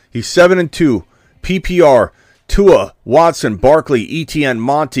question. He's 7-2. PPR. Tua, Watson, Barkley, ETN,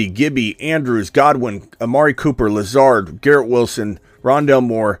 Monty, Gibby, Andrews, Godwin, Amari Cooper, Lazard, Garrett Wilson, Rondell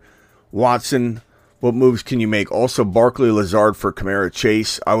Moore, Watson. What moves can you make? Also, Barkley, Lazard for Kamara,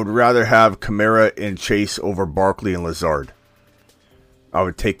 Chase. I would rather have Kamara and Chase over Barkley and Lazard. I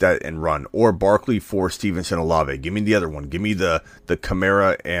would take that and run. Or Barkley for Stevenson, Olave. Give me the other one. Give me the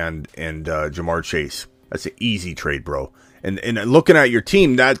Kamara and Jamar Chase. That's an easy trade, bro. And looking at your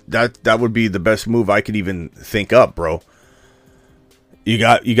team, that would be the best move I could even think up, bro. You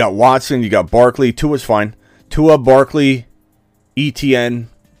got Watson, you got Barkley. Tua's fine. Tua, Barkley, ETN,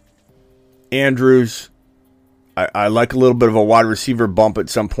 Andrews. I like a little bit of a wide receiver bump at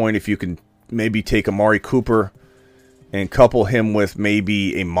some point if you can maybe take Amari Cooper and couple him with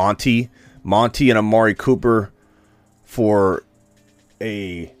maybe a Monty and Amari Cooper for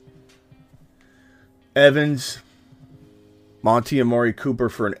a Evans. Monty and Amari Cooper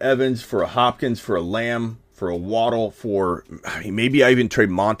for an Evans, for a Hopkins, for a Lamb, for a Waddle, maybe I even trade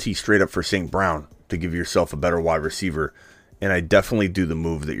Monty straight up for St. Brown to give yourself a better wide receiver. And I definitely do the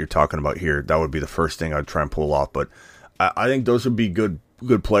move that you're talking about here. That would be the first thing I'd try and pull off. But I think those would be good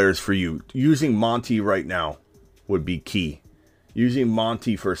players for you. Using Monty right now would be key. Using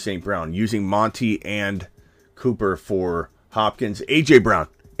Monty for St. Brown. Using Monty and Cooper for Hopkins. A.J. Brown,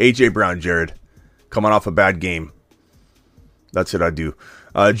 Jared. Coming off a bad game. That's what I do.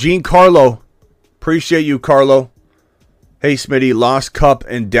 Gene Carlo. Appreciate you, Carlo. Hey, Smitty. Lost Cup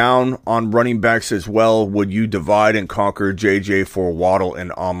and down on running backs as well. Would you divide and conquer JJ for Waddle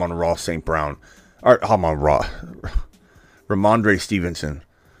and Amon-Ra St. Brown? Or Amon-Ra. Ramondre Stevenson.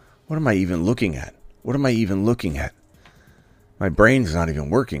 What am I even looking at? My brain's not even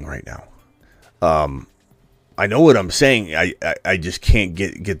working right now. I know what I'm saying. I just can't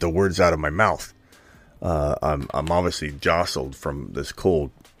get the words out of my mouth. I'm obviously jostled from this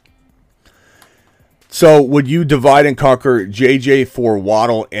cold. So, would you divide and conquer JJ for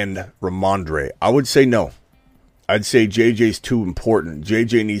Waddle and Ramondre? I would say no. I'd say JJ's too important.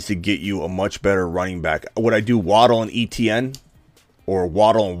 JJ needs to get you a much better running back. Would I do Waddle and ETN? Or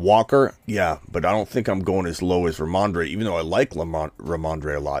Waddle and Walker? Yeah, but I don't think I'm going as low as Ramondre, even though I like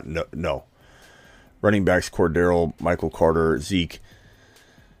Ramondre a lot. No. Running backs, Cordero, Michael Carter, Zeke.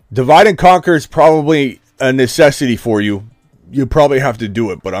 Divide and conquer is probably a necessity for you. You probably have to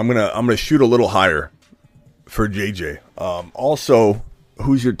do it, but I'm gonna shoot a little higher for JJ. Also,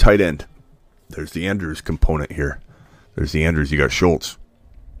 who's your tight end? There's the Andrews component here. There's the Andrews. You got Schultz.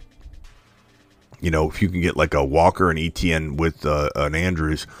 You know, if you can get like a Walker and ETN with an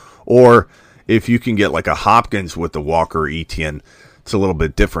Andrews, or if you can get like a Hopkins with the Walker ETN, it's a little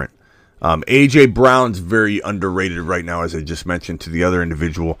bit different. A.J. Brown's very underrated right now, as I just mentioned to the other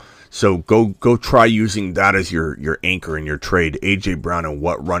individual. So go try using that as your anchor in your trade. A.J. Brown and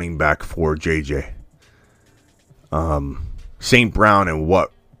what running back for JJ? St. Brown and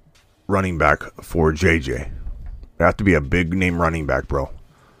what running back for JJ? They have to be a big name running back, bro.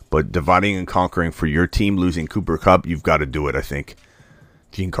 But dividing and conquering for your team, losing Cooper Kupp, you've got to do it, I think.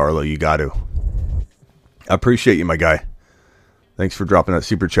 Giancarlo, you got to. I appreciate you, my guy. Thanks for dropping that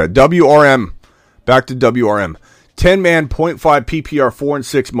super chat. WRM. Back to WRM. 10-man, 0.5 PPR, 4 and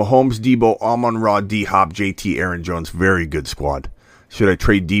 6. Mahomes, Debo, Amon-Ra, D-Hop, JT, Aaron Jones. Very good squad. Should I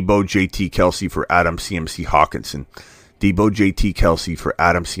trade Debo, JT, Kelsey for Adam, CMC, Hawkinson? Debo, JT, Kelsey for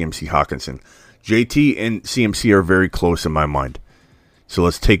Adam, CMC, Hawkinson. JT and CMC are very close in my mind. So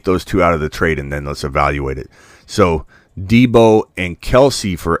let's take those two out of the trade and then let's evaluate it. So Debo and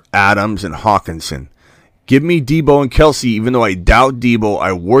Kelsey for Adams and Hawkinson. Give me Debo and Kelsey, even though I doubt Debo.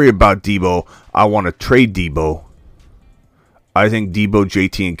 I worry about Debo. I want to trade Debo. I think Debo,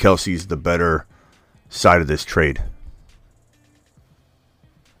 JT, and Kelsey is the better side of this trade.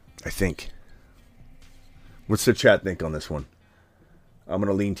 I think. What's the chat think on this one? I'm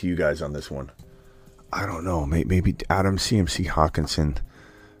going to lean to you guys on this one. I don't know. Maybe Adam, CMC, Hawkinson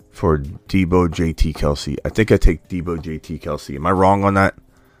for Debo, JT, Kelsey. I think I take Debo, JT, Kelsey. Am I wrong on that?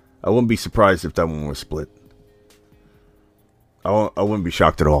 I wouldn't be surprised if that one was split. I wouldn't be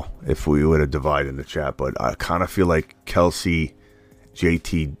shocked at all if we would have divided in the chat, but I kind of feel like Kelsey,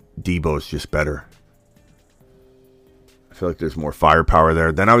 JT, Debo is just better. I feel like there's more firepower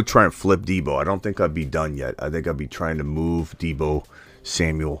there. Then I would try and flip Debo. I don't think I'd be done yet. I think I'd be trying to move Debo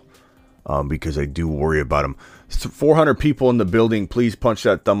Samuel because I do worry about him. 400 people in the building. Please punch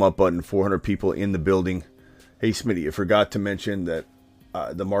that thumb up button. 400 people in the building. Hey, Smitty, I forgot to mention that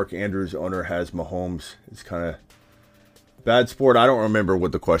the Mark Andrews owner has Mahomes. It's kind of bad sport. I don't remember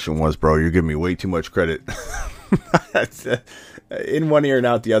what the question was, bro. You're giving me way too much credit. In one ear and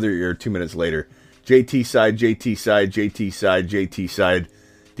out the other ear 2 minutes later. JT side, JT side, JT side, JT side,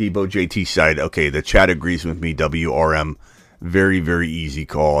 Debo, JT side. Okay, the chat agrees with me, WRM. Very, very easy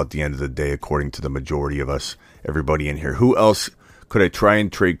call at the end of the day, according to the majority of us, everybody in here. Who else could I try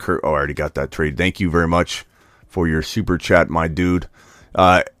and trade? Oh, I already got that trade. Thank you very much for your super chat, my dude.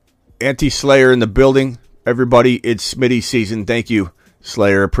 Anti-Slayer in the building. Everybody, it's Smitty season. Thank you,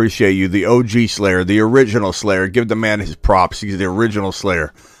 Slayer. Appreciate you. The OG Slayer, the original Slayer. Give the man his props. He's the original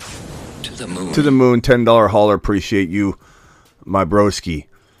Slayer. To the moon. To the moon. $10 hauler. Appreciate you, my broski.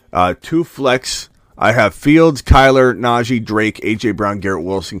 2 flex. I have Fields, Kyler, Najee, Drake, A.J. Brown, Garrett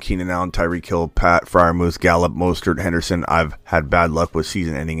Wilson, Keenan Allen, Tyreek Hill, Pat, Freiermuth, Gallup, Mostert, Henderson. I've had bad luck with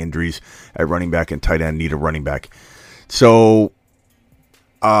season-ending injuries at running back and tight end. Need a running back. So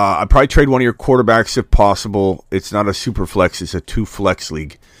I'd probably trade one of your quarterbacks if possible. It's not a super flex. It's a 2-flex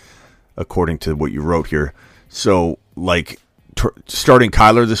league, according to what you wrote here. So, like, starting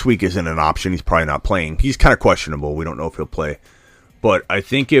Kyler this week isn't an option. He's probably not playing. He's kind of questionable. We don't know if he'll play. But I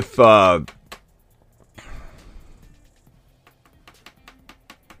think if...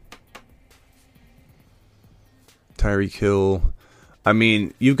 Tyreek Hill... I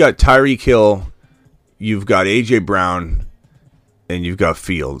mean, you've got Tyreek Hill, you've got A.J. Brown, and you've got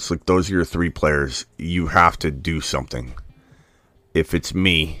Fields. Like, those are your 3 players. You have to do something. If it's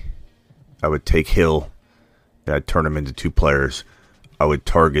me, I would take Hill, and I'd turn him into 2 players. I would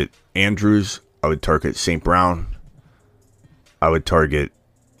target Andrews. I would target St. Brown. I would target...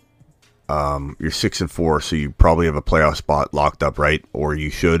 you're 6-4, so you probably have a playoff spot locked up, right? Or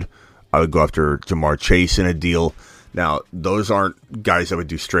you should. I would go after Jamar Chase in a deal. Now, those aren't guys I would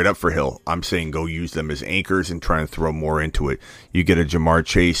do straight up for Hill. I'm saying go use them as anchors and try and throw more into it. You get a Jamar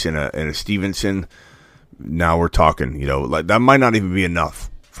Chase and a Stevenson. Now we're talking, like that might not even be enough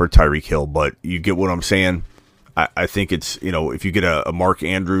for Tyreek Hill, but you get what I'm saying. I think it's, if you get a Mark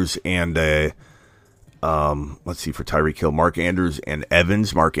Andrews and a, let's see, for Tyreek Hill, Mark Andrews and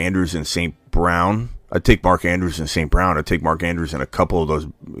Evans, Mark Andrews and St. Brown. I'd take Mark Andrews and St. Brown. I'd take Mark Andrews and a couple of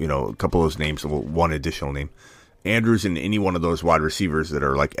those names, one additional name. Andrews and any one of those wide receivers that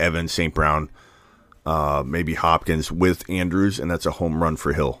are like Evans, St. Brown, maybe Hopkins with Andrews, and that's a home run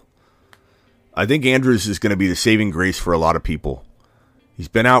for Hill. I think Andrews is going to be the saving grace for a lot of people. He's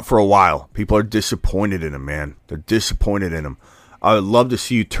been out for a while. People are disappointed in him, man. They're disappointed in him. I would love to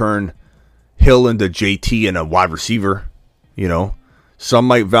see you turn Hill into JT and a wide receiver. Some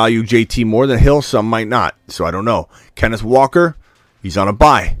might value JT more than Hill, some might not. So I don't know. Kenneth Walker, he's on a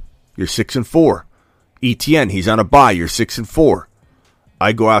bye. You're 6-4. ETN, he's on a bye. You're 6-4.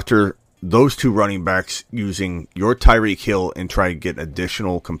 I go after those 2 running backs using your Tyreek Hill and try to get an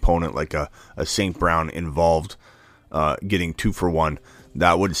additional component like a St. Brown involved, getting 2 for 1.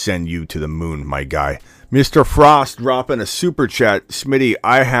 That would send you to the moon, my guy. Mr. Frost dropping a super chat. Smitty,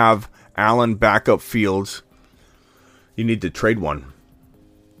 I have Allen backup Fields. You need to trade one.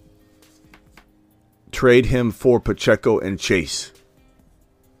 Trade him for Pacheco and Chase.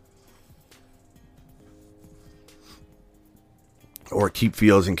 Or keep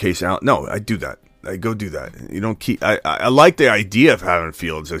Fields in case Allen. No, I do that. I go do that. You don't keep. I like the idea of having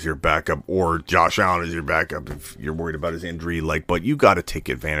Fields as your backup or Josh Allen as your backup if you're worried about his injury. But you got to take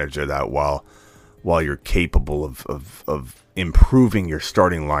advantage of that while you're capable of improving your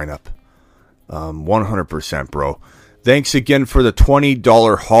starting lineup. 100%, bro. Thanks again for the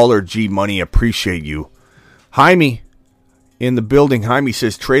 $20 hauler, G Money. Appreciate you. Jaime in the building. Jaime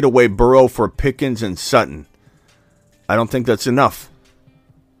says trade away Burrow for Pickens and Sutton. I don't think that's enough.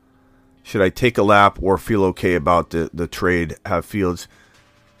 Should I take a lap or feel okay about the trade? Have Fields?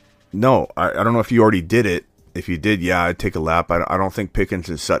 No, I don't know if you already did it. If you did, yeah, I'd take a lap. I don't think Pickens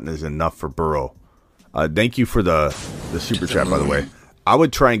and Sutton is enough for Burrow. Thank you for the super chat, by the way. I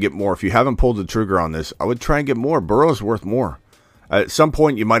would try and get more. If you haven't pulled the trigger on this, I would try and get more. Burrow's worth more. At some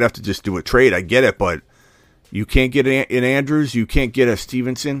point, you might have to just do a trade. I get it, but you can't get an Andrews. You can't get a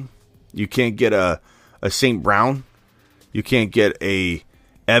Stevenson. You can't get a St. Brown. You can't get a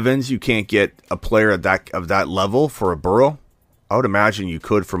Evans. You can't get a player of that level for a Burrow. I would imagine you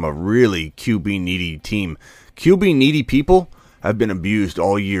could from a really QB-needy team. QB-needy people have been abused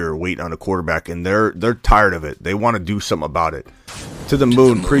all year waiting on a quarterback, and they're tired of it. They want to do something about it. To the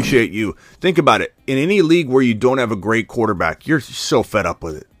moon. Appreciate you. Think about it. In any league where you don't have a great quarterback, you're so fed up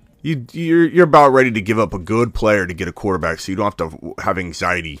with it. You're about ready to give up a good player to get a quarterback so you don't have to have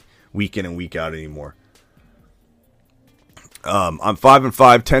anxiety week in and week out anymore. I'm 5-5,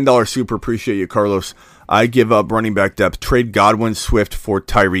 $10 super. Appreciate you, Carlos. I give up running back depth. Trade Godwin Swift for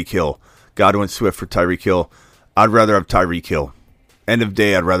Tyreek Hill. Godwin Swift for Tyreek Hill. I'd rather have Tyreek Hill. End of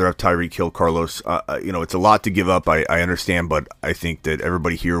day, I'd rather have Tyreek Hill, Carlos. It's a lot to give up. I understand, but I think that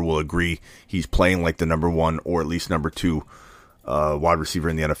everybody here will agree he's playing like the number 1 or at least number 2 wide receiver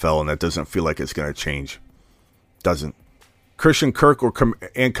in the NFL, and that doesn't feel like it's going to change. Doesn't. Christian Kirk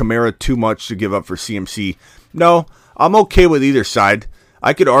and Kamara too much to give up for CMC? No, I'm okay with either side.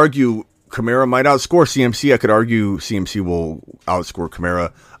 I could argue Kamara might outscore CMC. I could argue CMC will outscore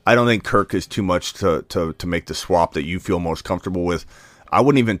Kamara. I don't think Kirk is too much to make the swap that you feel most comfortable with. I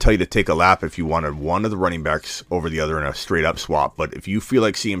wouldn't even tell you to take a lap if you wanted one of the running backs over the other in a straight-up swap. But if you feel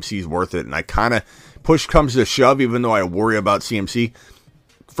like CMC is worth it, and I kind of push comes to shove, even though I worry about CMC,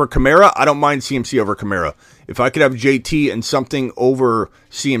 for Kamara, I don't mind CMC over Kamara. If I could have JT and something over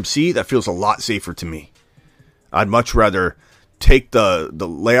CMC, that feels a lot safer to me. I'd much rather take the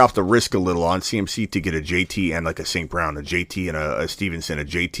lay off the risk a little on CMC to get a JT and like a St. Brown, a JT and a Stevenson, a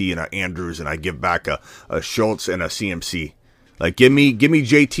JT and a Andrews, and I give back a Schultz and a CMC. Like give me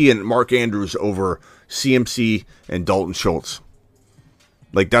JT and Mark Andrews over CMC and Dalton Schultz.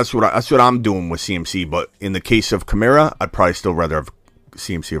 Like that's what I'm doing with CMC. But in the case of Kamara, I'd probably still rather have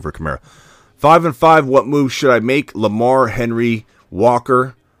CMC over Kamara. 5-5. What moves should I make? Lamar, Henry,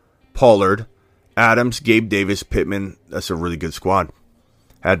 Walker, Pollard, Adams, Gabe Davis, Pittman. That's a really good squad.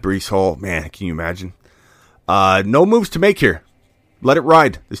 Had Breece Hall. Man, can you imagine? No moves to make here. Let it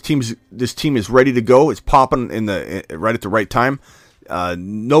ride. This team is ready to go. It's popping right at the right time.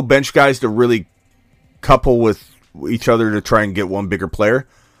 No bench guys to really couple with each other to try and get one bigger player.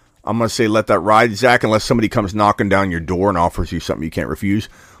 I'm going to say let that ride, Zach, unless somebody comes knocking down your door and offers you something you can't refuse.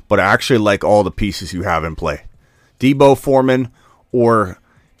 But I actually like all the pieces you have in play. Debo, Foreman, or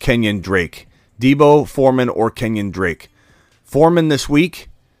Kenyon Drake. Debo, Foreman, or Kenyon Drake. Foreman this week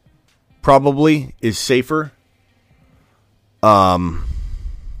probably is safer. And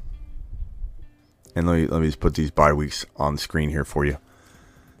let me just put these bye weeks on the screen here for you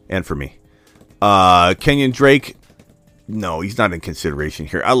and for me. Kenyon Drake, no, he's not in consideration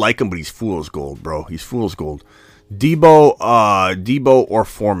here. I like him, but he's fool's gold, bro. He's fool's gold. Debo or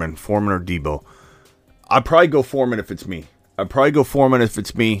Foreman. Foreman or Debo. I'd probably go Foreman if it's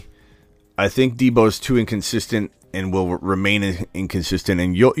me. I think Debo's too inconsistent and will remain inconsistent.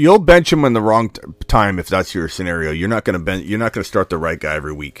 And you'll bench him in the wrong time if that's your scenario. You're not going to start the right guy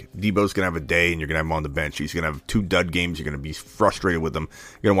every week. Debo's going to have a day and you're going to have him on the bench. He's going to have 2 dud games. You're going to be frustrated with him.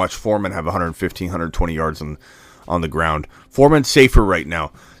 You're going to watch Foreman have 115, 120 yards on the ground. Foreman's safer right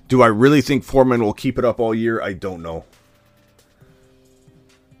now. Do I really think Foreman will keep it up all year? I don't know.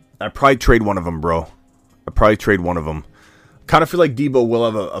 I'd probably trade one of them, bro. Kind of feel like Debo will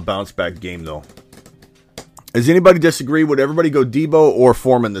have a bounce back game, though. Does anybody disagree? Would everybody go Debo or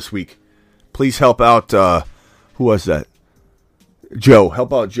Foreman this week? Please help out. Who was that? Joe.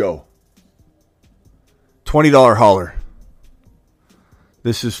 Help out Joe. $20 holler.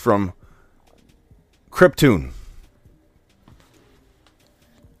 This is from Cryptune.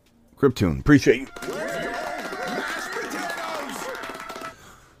 Appreciate you.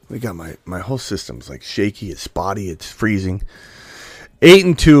 We got my whole system's like shaky, it's spotty, it's freezing.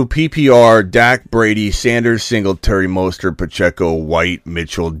 8-2 PPR, Dak, Brady, Sanders, Singletary, Mostert, Pacheco, White,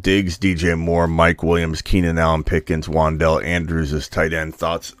 Mitchell, Diggs, DJ Moore, Mike Williams, Keenan Allen, Pickens, Wandell, Andrews as tight end.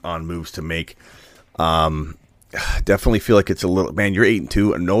 Thoughts on moves to make? Definitely feel like it's a little, man, you're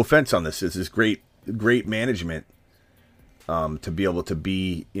 8-2. No offense on this. This is great management. To be able to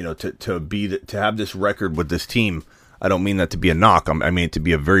be, to have this record with this team. I don't mean that to be a knock. I mean it to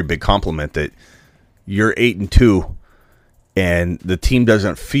be a very big compliment that you're 8-2 and the team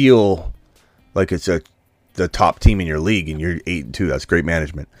doesn't feel like it's the top team in your league and you're 8-2. That's great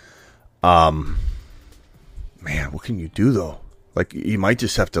management. Man, what can you do though? Like you might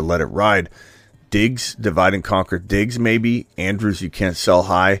just have to let it ride. Diggs, divide and conquer. Diggs maybe. Andrews, you can't sell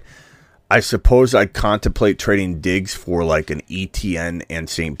high. I suppose I'd contemplate trading Diggs for like an ETN and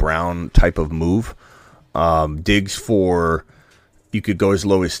St. Brown type of move. Diggs for, you could go as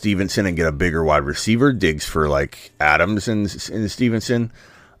low as Stevenson and get a bigger wide receiver. Diggs for like Adams and Stevenson.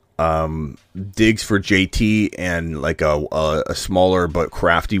 Diggs for JT and like a smaller but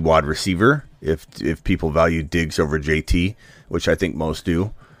crafty wide receiver. If people value Diggs over JT, which I think most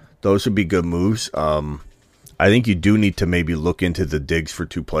do, those would be good moves. I think you do need to maybe look into the Diggs for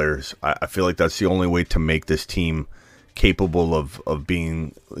 2 players. I feel like that's the only way to make this team capable of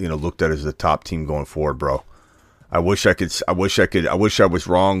being, looked at as the top team going forward, bro. I wish I was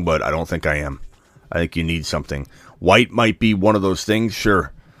wrong, but I don't think I am. I think you need something. White might be one of those things,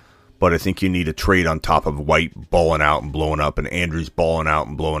 sure. But I think you need a trade on top of White balling out and blowing up and Andrews balling out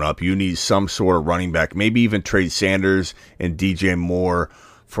and blowing up. You need some sort of running back. Maybe even trade Sanders and DJ Moore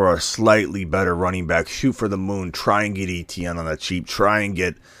for a slightly better running back. Shoot for the moon. Try and get ETN on that cheap. Try and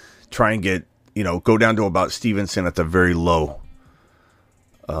get, go down to about Stevenson at the very low.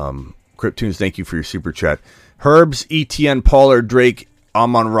 Cryptunes, thank you for your super chat. Herbs, ETN, Pollard, Drake,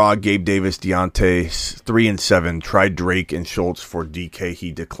 Amon-Ra, Gabe Davis, Deontay, 3-7. Tried Drake and Schultz for DK.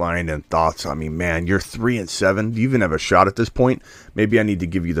 He declined. And thoughts? I mean, man, you're 3-7. Do you even have a shot at this point? Maybe I need to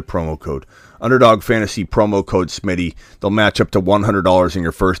give you the promo code. Underdog Fantasy promo code Smitty. They'll match up to $100 in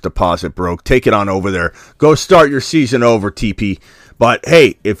your first deposit, bro. Take it on over there. Go start your season over, TP. But,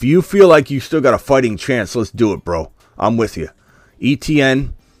 hey, if you feel like you still got a fighting chance, let's do it, bro. I'm with you.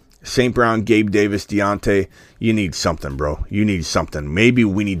 ETN, St. Brown, Gabe Davis, Deontay. You need something, bro. You need something. Maybe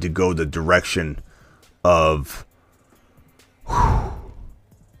we need to go the direction of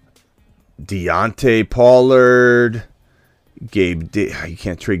Deontay, Pollard. You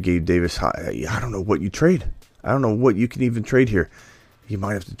can't trade Gabe Davis. I don't know what you trade. I don't know what you can even trade here. You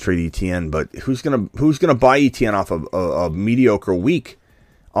might have to trade ETN, but who's gonna buy ETN off of a mediocre week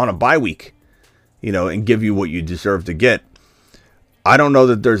on a bye week, and give you what you deserve to get? I don't know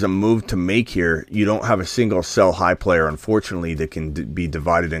that there's a move to make here. You don't have a single sell high player, unfortunately, that can be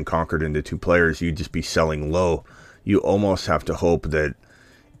divided and conquered into two players. You'd just be selling low. You almost have to hope that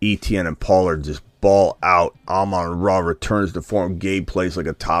ETN and Pollard just ball out. Amon-Ra returns to form. Gabe plays like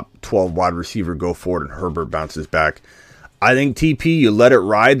a top 12 wide receiver, go forward, and Herbert bounces back. I think TP, you let it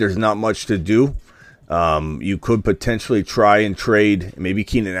ride. There's not much to do. You could potentially try and trade. Maybe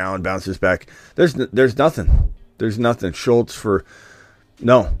Keenan Allen bounces back. There's nothing. There's nothing. Schultz for...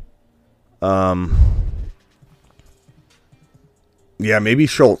 No. Yeah, maybe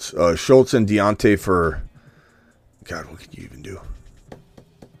Schultz. Schultz and Deontay for... God, what could you even do?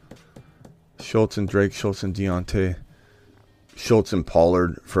 Schultz and Drake, Schultz and Deontay. Schultz and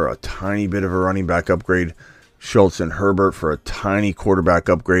Pollard for a tiny bit of a running back upgrade. Schultz and Herbert for a tiny quarterback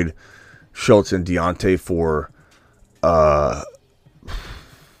upgrade. Schultz and Deontay for I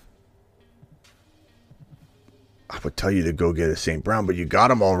would tell you to go get a St. Brown, but you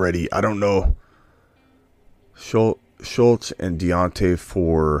got him already. I don't know. Schultz and Deontay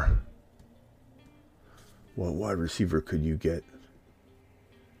for what wide receiver could you get?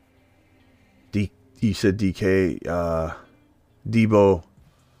 You said DK, Debo,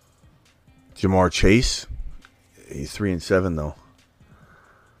 Jamar Chase. He's 3-7 though.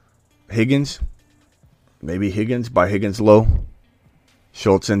 Higgins, maybe Higgins. Buy Higgins low.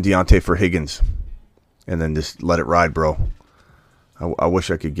 Schultz and Deontay for Higgins, and then just let it ride, bro. I wish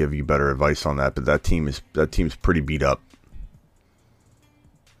I could give you better advice on that, but that team's pretty beat up.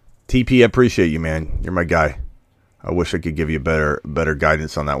 TP, I appreciate you, man. You're my guy. I wish I could give you better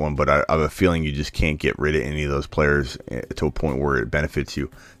guidance on that one, but I have a feeling you just can't get rid of any of those players to a point where it benefits you.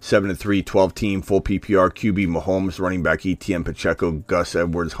 7-3, 12-team, full PPR, QB, Mahomes, running back, ETN, Pacheco, Gus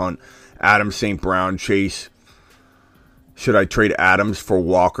Edwards, Hunt, Adams, St. Brown, Chase. Should I trade Adams for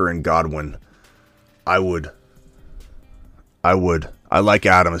Walker and Godwin? I would. I like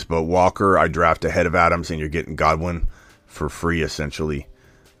Adams, but Walker, I draft ahead of Adams, and you're getting Godwin for free, essentially.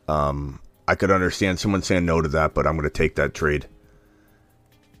 I could understand someone saying no to that, but I'm going to take that trade.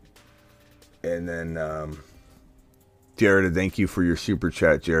 And then, Jared, thank you for your super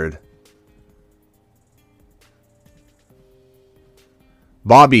chat, Jared.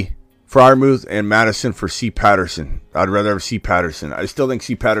 Bobby, Freiermuth, and Madison for C. Patterson. I'd rather have C. Patterson. I still think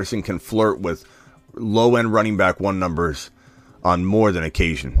C. Patterson can flirt with low-end running back one numbers on more than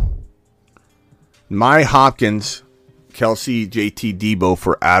occasion. My Hopkins... Kelsey, JT, Debo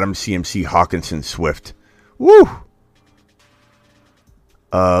for Adam, CMC, Hawkinson, Swift. Woo!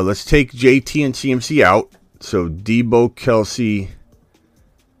 Let's take JT and CMC out. So Debo, Kelsey.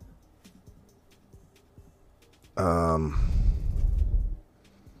 Debo,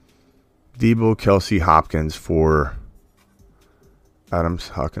 Kelsey, Hopkins for Adams,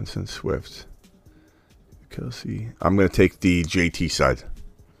 Hawkinson, Swift. Kelsey. I'm going to take the JT side.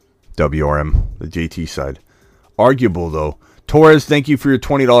 WRM, the JT side. Arguable, though. Torres, thank you for your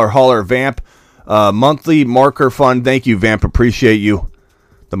 $20 hauler. Vamp, monthly marker fund. Thank you, Vamp. Appreciate you.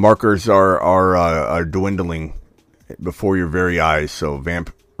 The markers are dwindling before your very eyes. So, Vamp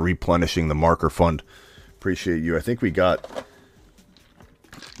replenishing the marker fund. Appreciate you. I think we got...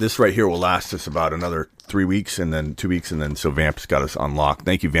 This right here will last us about another 3 weeks and then 2 weeks. And then so Vamp's got us unlocked.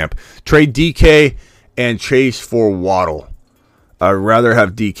 Thank you, Vamp. Trade DK and Chase for Waddle. I'd rather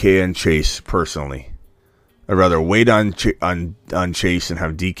have DK and Chase, personally. I'd rather wait on Chase and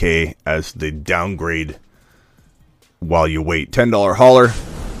have DK as the downgrade while you wait. $10 hauler.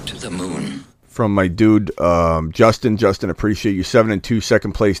 To the moon. From my dude, Justin. Justin, appreciate you. 7-2,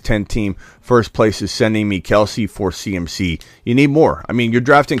 second place, 10-team. First place is sending me Kelsey for CMC. You need more. I mean, you're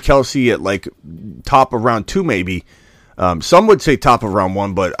drafting Kelsey at like top of round 2 maybe. Some would say top of round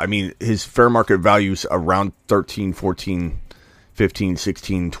 1, but I mean, his fair market value's around 13, 14, 15,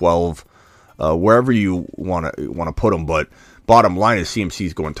 16, 12. Wherever you want to put them, but bottom line is CMC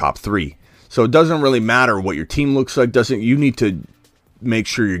is going top 3. So it doesn't really matter what your team looks like. You need to make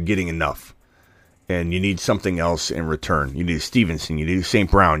sure you're getting enough, and you need something else in return. You need a Stevenson, you need a St.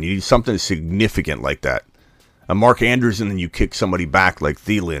 Brown, you need something significant like that. A Mark Andrews, and then you kick somebody back like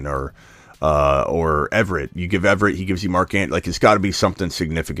Thielen or Everett. You give Everett, he gives you Mark Andrews. Like, it's got to be something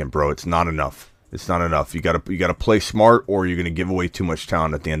significant, bro. It's not enough. It's not enough. You gotta play smart, or you're gonna give away too much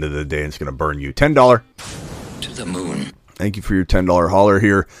talent at the end of the day, and it's gonna burn you. $10 to the moon. Thank you for your $10 hauler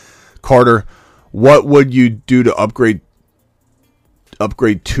here, Carter. What would you do to upgrade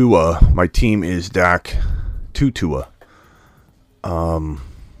Tua? My team is Dak to Tua. Should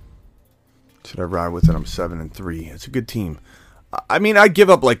I ride with it? I'm 7-3. It's a good team. I mean, I'd give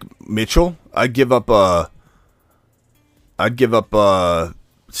up like Mitchell. I'd give up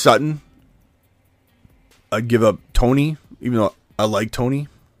Sutton. I'd give up Tony, even though I like Tony.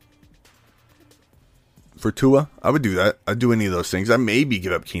 For Tua, I would do that. I'd do any of those things. I maybe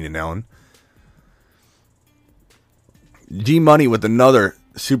give up Keenan Allen. G Money with another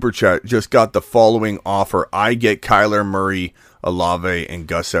super chat just got the following offer. I get Kyler Murray, Olave, and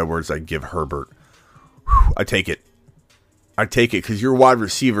Gus Edwards. I give Herbert. Whew, I take it. I take it because your wide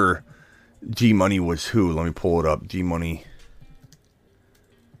receiver, G Money, was who? Let me pull it up. G Money.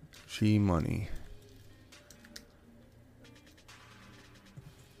 G Money.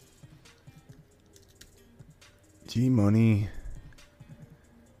 G Money.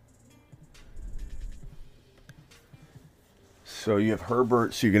 So you have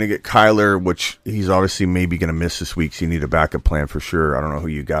Herbert, so you're going to get Kyler, which he's obviously maybe going to miss this week, so you need a backup plan for sure. I don't know who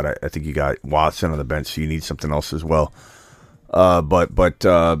you got. I think you got Watson on the bench, so you need something else as well. But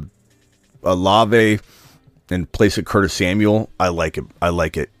Olave in place of Curtis Samuel, I like it.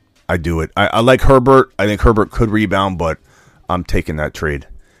 I do it. I like Herbert. I think Herbert could rebound, but I'm taking that trade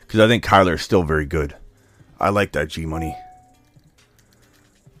because I think Kyler is still very good. I like that G Money.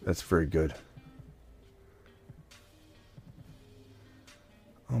 That's very good.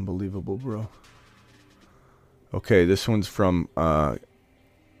 Unbelievable, bro. Okay, this one's from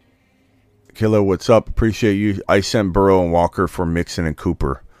Killer. What's up? Appreciate you. I sent Burrow and Walker for Mixon and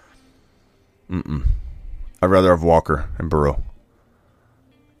Cooper. I'd rather have Walker and Burrow.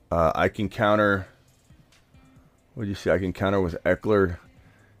 I can counter. What do you say? I can counter with Eckler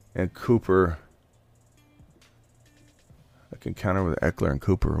and Cooper. I can counter with Eckler and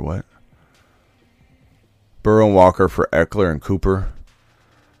Cooper or what? Burrow and Walker for Eckler and Cooper.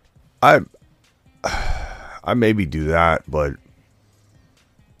 I maybe do that, but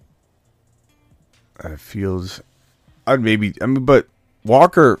it feels but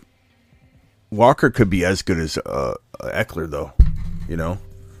Walker could be as good as Eckler though, you know.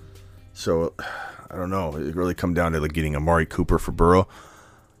 So I don't know. It really come down to like getting Amari Cooper for Burrow.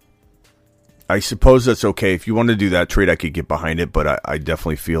 I suppose that's okay. If you want to do that trade, I could get behind it, but I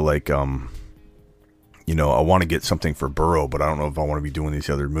definitely feel like, I want to get something for Burrow, but I don't know if I want to be doing these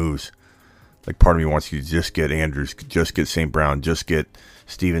other moves. Like, part of me wants you to just get Andrews, just get St. Brown, just get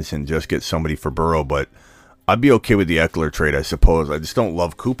Stevenson, just get somebody for Burrow, but I'd be okay with the Eckler trade, I suppose. I just don't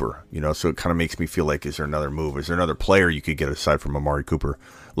love Cooper, so it kind of makes me feel like, is there another move? Is there another player you could get aside from Amari Cooper?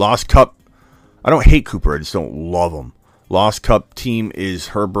 Lost Cup, I don't hate Cooper, I just don't love him. Lost Cup team is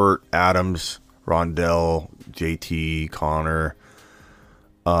Herbert, Adams, Rondell, JT, Connor.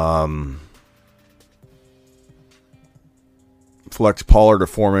 Flex Pollard or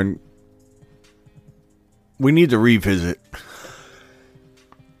Foreman. We need to revisit.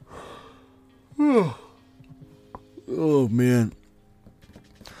 Oh, man.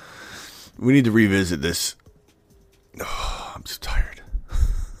 We need to revisit this. Oh, I'm so tired.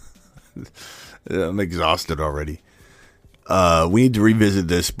 I'm exhausted already. We need to revisit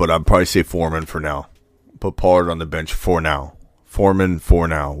this, but I'd probably say Foreman for now. Put Pollard on the bench for now. Foreman for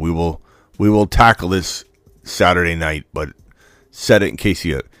now. We will tackle this Saturday night, but set it in case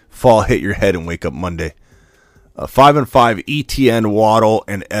you fall, hit your head, and wake up Monday. 5-5, ETN, Waddle,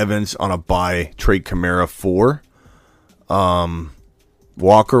 and Evans on a bye. Trade Kamara for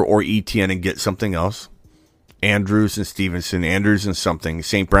Walker or ETN and get something else. Andrews and Stevenson. Andrews and something.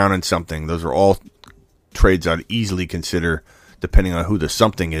 St. Brown and something. Those are all trades I'd easily consider, depending on who the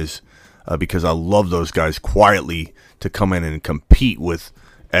something is, because I love those guys quietly to come in and compete with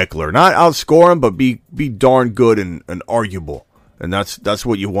Eckler. Not outscore him, but be darn good and arguable. And that's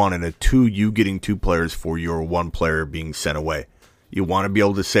what you want in you getting two players for your one player being sent away. You want to be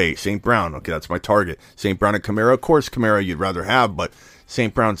able to say, St. Brown, okay, that's my target. St. Brown and Kamara, of course Kamara you'd rather have, but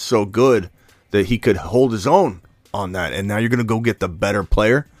St. Brown's so good that he could hold his own on that. And now you're going to go get the better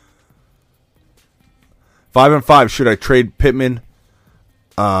player. 5-5, should I trade Pittman,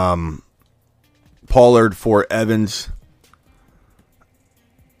 Pollard for Evans?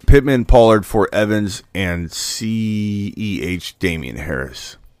 Pittman, Pollard for Evans, and CEH Damian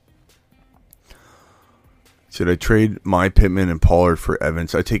Harris. Should I trade my Pittman and Pollard for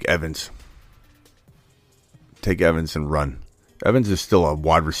Evans? I take Evans. Take Evans and run. Evans is still a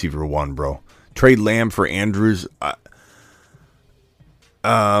wide receiver 1, bro. Trade Lamb for Andrews.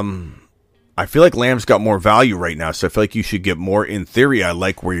 I feel like Lamb's got more value right now, so I feel like you should get more. In theory, I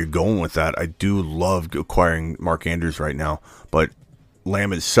like where you're going with that. I do love acquiring Mark Andrews right now, but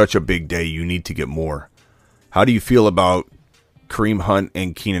Lamb is such a big day. You need to get more. How do you feel about Kareem Hunt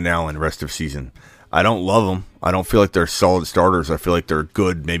and Keenan Allen rest of season? I don't love them. I don't feel like they're solid starters. I feel like they're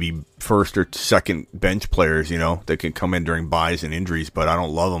good, maybe first or second bench players, that can come in during buys and injuries, but I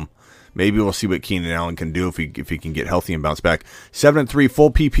don't love them. Maybe we'll see what Keenan Allen can do if he can get healthy and bounce back. 7-3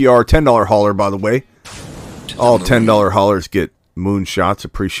 full PPR, $10 hauler, by the way. All $10 haulers get moon shots.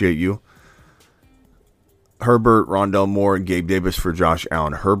 Appreciate you. Herbert, Rondell Moore, and Gabe Davis for Josh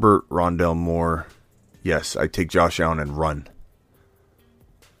Allen. Herbert, Rondell Moore. Yes, I take Josh Allen and run.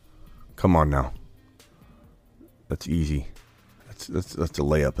 Come on now. That's easy. That's a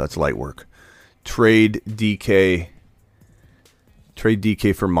layup. That's light work. Trade DK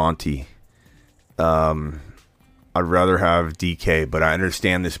for Monty. I'd rather have DK, but I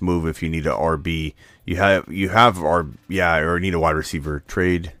understand this move if you need an RB. You have or need a wide receiver.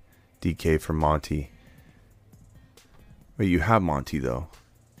 Trade DK for Monty. Wait, you have Monty though.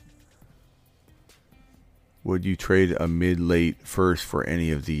 Would you trade a mid-late first for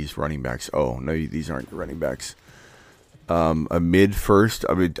any of these running backs? Oh, no, these aren't running backs. A mid-first,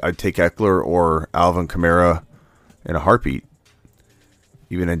 I'd take Eckler or Alvin Kamara in a heartbeat.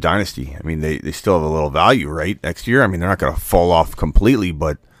 Even in Dynasty. I mean, they still have a little value, right? Next year, I mean, they're not going to fall off completely,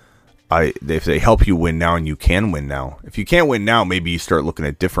 but if they help you win now and you can win now. If you can't win now, maybe you start looking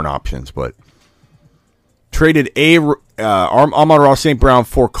at different options, but traded Amon-Ra St. Brown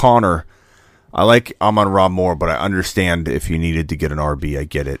for Connor. I like Amon-Ra more, but I understand if you needed to get an RB. I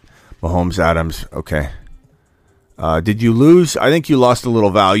get it. Mahomes, Adams, okay. Did you lose? I think you lost a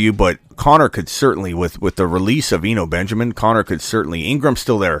little value, but Connor could certainly, with the release of Eno Benjamin, Connor could certainly. Ingram's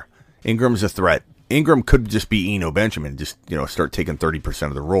still there. Ingram's a threat. Ingram could just be Eno Benjamin, just start taking 30%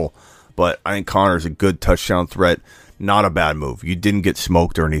 of the role. But I think Connor's a good touchdown threat. Not a bad move. You didn't get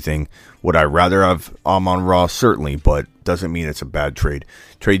smoked or anything. Would I rather have Amon-Ra? Certainly, but doesn't mean it's a bad trade.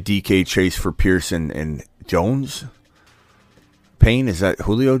 Trade DK Chase for Pearson and Jones. Payne, is that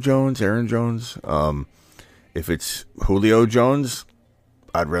Julio Jones? Aaron Jones? If it's Julio Jones,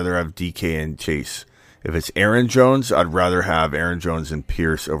 I'd rather have DK and Chase. If it's Aaron Jones, I'd rather have Aaron Jones and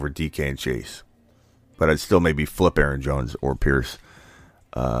Pierce over DK and Chase. But I'd still maybe flip Aaron Jones or Pierce.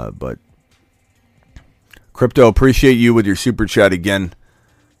 But Crypto, appreciate you with your super chat again.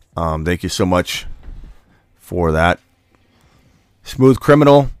 Thank you so much for that. Smooth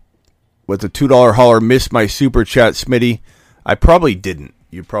Criminal with a $2 hauler. Missed my super chat, Smitty. I probably didn't.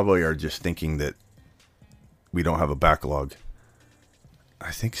 You probably are just thinking that we don't have a backlog.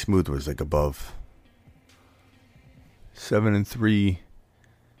 I think Smooth was like above 7-3.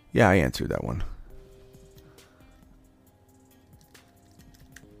 Yeah, I answered that one.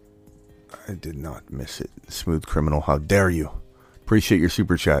 I did not miss it. Smooth Criminal, how dare you? Appreciate your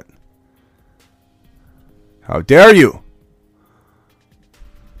super chat. How dare you?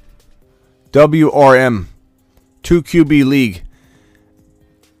 WRM 2QB League.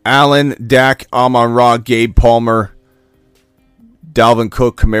 Allen, Dak, Amon-Ra, Gabe Palmer, Dalvin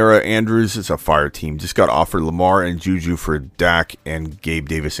Cook, Kamara, Andrews. It's a fire team. Just got offered Lamar and Juju for Dak and Gabe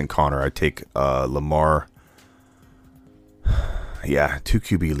Davis and Connor. I take Lamar. Yeah,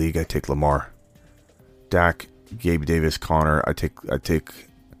 2QB League. I take Lamar. Dak, Gabe Davis, Connor. I take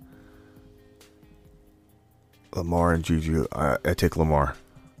Lamar and Juju. I take Lamar.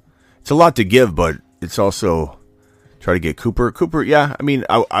 It's a lot to give, but it's also try to get Cooper. Cooper, yeah. I mean,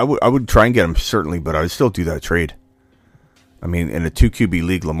 I would try and get him certainly, but I would still do that trade. I mean, in a 2QB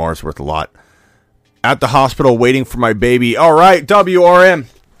league, Lamar's worth a lot. At the hospital, waiting for my baby. All right, WRM.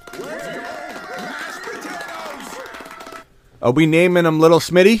 Are we naming him Little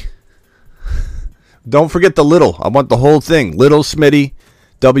Smitty? Don't forget the little. I want the whole thing. Little Smitty,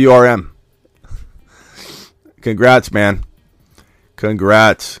 WRM. Congrats, man.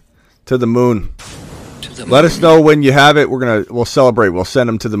 Congrats. To the moon. Let us know when you have it. We'll celebrate. We'll send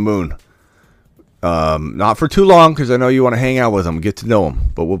him to the moon. Not for too long, because I know you want to hang out with him, get to know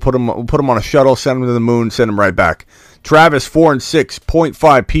him. But we'll put him on a shuttle, send him to the moon, send him right back. Travis 4-6,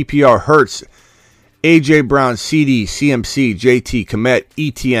 0.5 PPR Hurts, AJ Brown, CD, CMC, JT, Komet,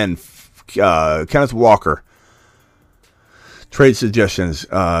 ETN, Kenneth Walker. Trade suggestions: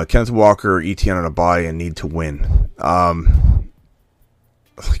 Kenneth Walker, ETN on a bye and need to win.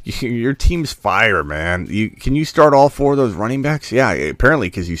 Your team's fire, man. Can you start all four of those running backs? Yeah, apparently,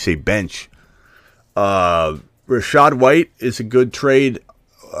 because you say bench. Rashad White is a good trade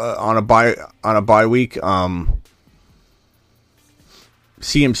on a bye week.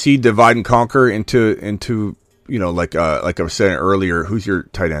 CMC divide and conquer into like I was saying earlier. Who's your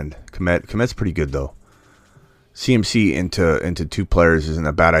tight end? Komet's pretty good though. CMC into two players isn't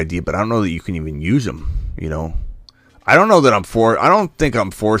a bad idea, but I don't know that you can even use them. I don't know that I don't think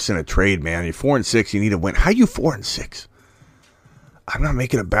I'm forcing a trade, man. You're 4-6. You need to win. How are you 4-6? I'm not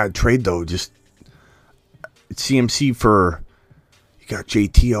making a bad trade though. Just CMC for, you got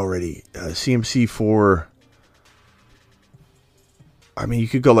JT already. CMC for, I mean, you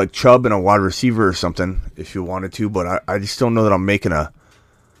could go like Chubb and a wide receiver or something if you wanted to, but I just don't know that I'm making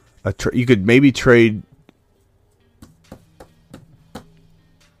you could maybe trade.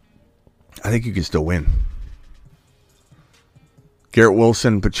 I think you can still win. Garrett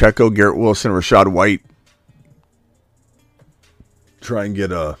Wilson, Pacheco, Garrett Wilson, Rashad White. Try and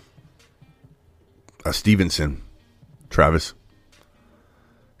get a Stevenson, Travis.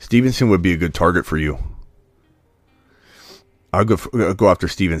 Stevenson would be a good target for you. I'll go after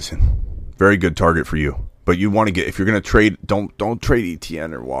Stevenson. Very good target for you. But you want to get, if you're going to trade, don't trade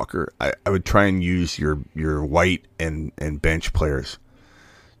Etienne or Walker. I would try and use your White and bench players.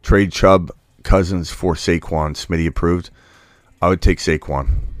 Trade Chubb, Cousins for Saquon. Smitty approved. I would take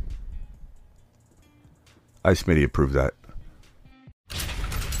Saquon. Smitty approved that.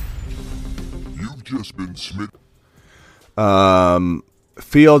 You've just been Smith.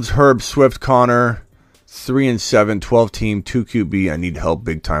 Fields, Herb, Swift, Connor, 3-7, 12 team, 2 QB. I need help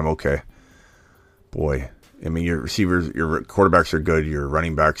big time. Okay. Boy. I mean, your receivers, your quarterbacks are good. Your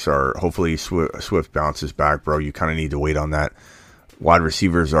running backs are, hopefully Swift bounces back, bro. You kind of need to wait on that. Wide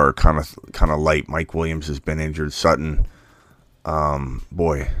receivers are kind of light. Mike Williams has been injured. Sutton. I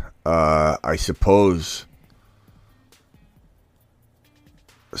suppose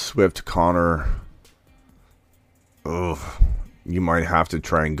Swift, Connor. You might have to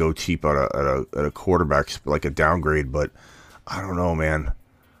try and go cheap at a quarterback, like a downgrade, but I don't know, man.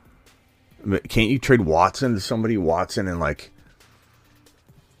 Can't you trade Watson to somebody? Watson and like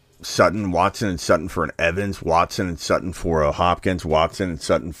Sutton, Watson and Sutton for an Evans, Watson and Sutton for a Hopkins, Watson and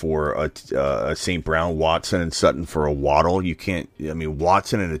Sutton for a St. Brown, Watson and Sutton for a Waddle. You can't. I mean,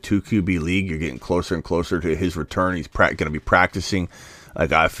 Watson in a 2 QB league, you're getting closer and closer to his return. He's going to be practicing.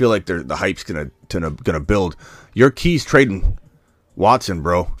 Like, I feel like the hype's gonna build. Your key's trading Watson,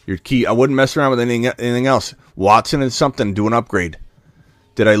 bro. Your key. I wouldn't mess around with anything else. Watson and something. Do an upgrade.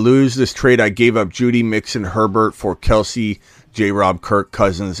 Did I lose this trade? I gave up Judy, Mixon, Herbert for Kelsey, J-Rob, Kirk,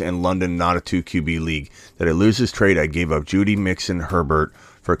 Cousins, and London, not a 2 QB league. Did I lose this trade? I gave up Judy, Mixon, Herbert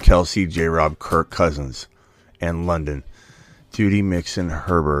for Kelsey, J-Rob, Kirk, Cousins, and London. Judy, Mixon,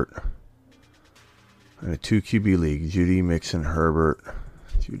 Herbert. In a 2 QB league. Judy, Mixon, Herbert.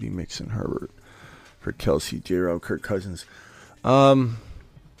 Judy, Mixon, Herbert for Kelsey, J-Rob, Kirk, Cousins.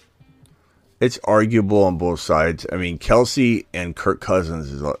 It's arguable on both sides. I mean, Kelsey and Kirk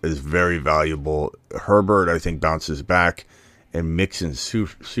Cousins is very valuable. Herbert, I think, bounces back, and Mixon's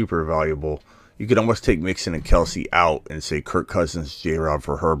super valuable. You could almost take Mixon and Kelsey out and say Kirk Cousins, J-Rob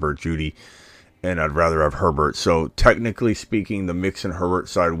for Herbert, Judy, and I'd rather have Herbert. So technically speaking, the Mixon-Herbert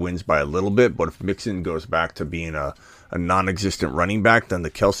side wins by a little bit, but if Mixon goes back to being a non-existent running back, then the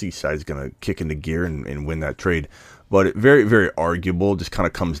Kelsey side is going to kick into gear and win that trade. But very, very arguable. Just kind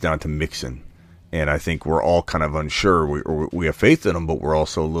of comes down to Mixon. And I think we're all kind of unsure. We have faith in him, but we're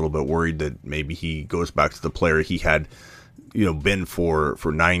also a little bit worried that maybe he goes back to the player he had, been for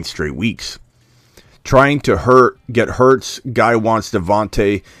 9 straight weeks. Trying to get Hurts. Guy wants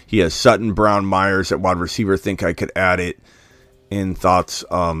Devontae. He has Sutton, Brown, Myers at wide receiver. Think I could add it in thoughts.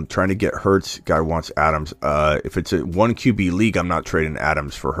 Trying to get Hurts. Guy wants Adams. If it's a 1 QB league, I'm not trading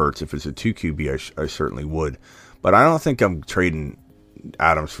Adams for Hurts. If it's a 2 QB, I certainly would. But I don't think I'm trading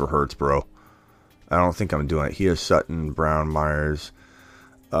Adams for Hurts, bro. I don't think I'm doing it. He has Sutton, Brown, Myers.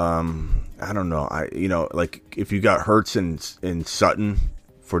 I don't know. Like if you got Hurts and Sutton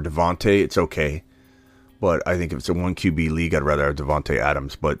for Devontae, it's okay. But I think if it's a 1 QB league, I'd rather have Devontae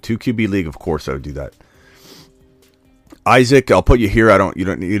Adams. But 2 QB league, of course, I would do that. Isaac, I'll put you here. You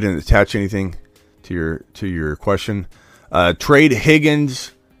didn't attach anything to your question. Trade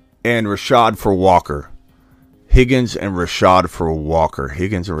Higgins and Rashad for Walker. Higgins and Rashad for Walker.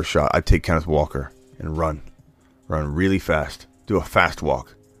 Higgins and Rashad. I'd take Kenneth Walker and run really fast. Do a fast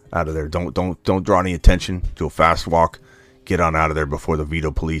walk out of there. Don't draw any attention. Do a fast walk. Get on out of there before the veto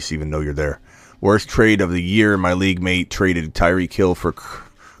police even know you're there. Worst trade of the year. My league mate traded Tyreek Hill for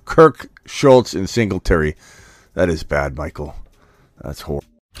Kirk, Schultz, and Singletary. That is bad, Michael. That's horrible.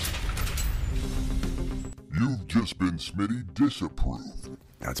 You've just been Smitty disapproved.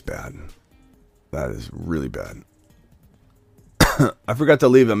 That's bad. That is really bad. I forgot to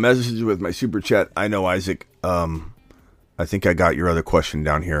leave a message with my super chat. I know, Isaac. I think I got your other question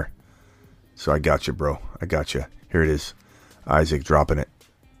down here. So I got you, bro. I got you. Here it is. Isaac dropping it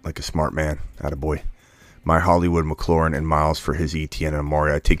like a smart man. Attaboy. My Hollywood, McLaurin, and Miles for his Etienne and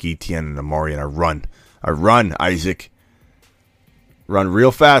Amari. I take Etienne and Amari and I run. I run, Isaac. Run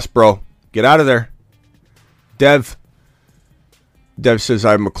real fast, bro. Get out of there. Dev Dev says,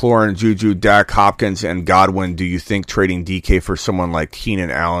 I have McLaurin, Juju, Dak, Hopkins, and Godwin. Do you think trading DK for someone like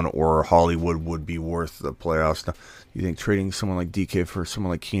Keenan Allen or Hollywood would be worth the playoffs? No. Do you think trading someone like DK for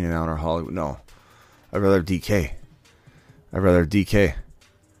someone like Keenan Allen or Hollywood? No. I'd rather have DK.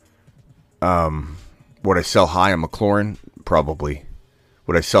 Would I sell high on McLaurin? Probably.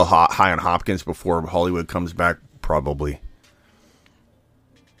 Would I sell high on Hopkins before Hollywood comes back? Probably.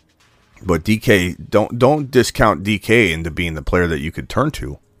 But DK, don't discount DK into being the player that you could turn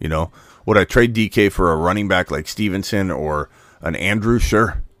to. You know, would I trade DK for a running back like Stevenson or an Andrews?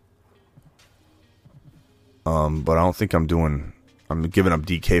 Sure. But I don't think I'm giving up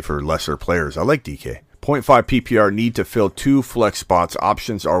DK for lesser players. I like DK. 0.5 PPR, need to fill 2 flex spots.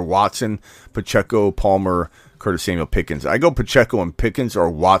 Options are Watson, Pacheco, Palmer, Curtis Samuel, Pickens. I go Pacheco and Pickens or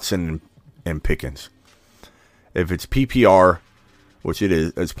Watson and Pickens. If it's PPR, which it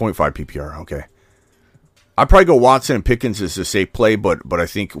is, it's 0.5 PPR, okay. I'd probably go Watson and Pickens as a safe play, but I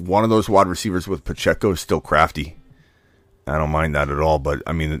think one of those wide receivers with Pacheco is still crafty. I don't mind that at all, but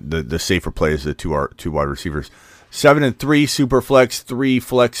I mean the safer play is the two wide receivers. 7 and 3 super flex, 3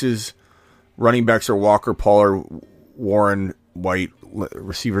 flexes. Running backs are Walker, Pollard, Warren, White.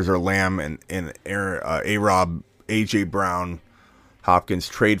 Receivers are Lamb and A-Rob, A.J. Brown, Hopkins.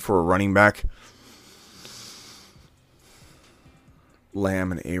 Trade for a running back.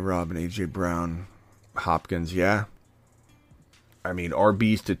 Lamb and A-Rob and A.J. Brown, Hopkins. Yeah. I mean,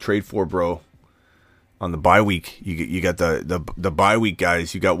 RBs to trade for, bro. On the bye week, you got the bye week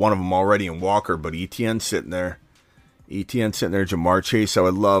guys. You got one of them already in Walker, but Etienne's sitting there. Jamar Chase,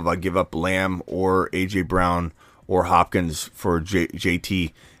 I'd give up Lamb or A.J. Brown or Hopkins for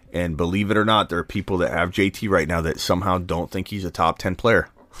JT. And believe it or not, there are people that have JT right now that somehow don't think he's a top 10 player.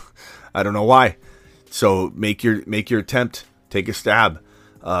 I don't know why. So make your attempt. Take a stab.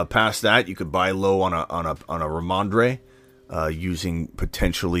 Past that, you could buy low on a Ramondre, using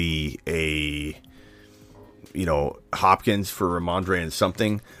potentially a Hopkins for Ramondre and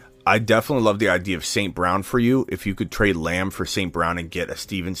something. I definitely love the idea of St. Brown for you. If you could trade Lamb for St. Brown and get a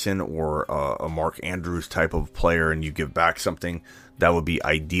Stevenson or a Mark Andrews type of player and you give back something, that would be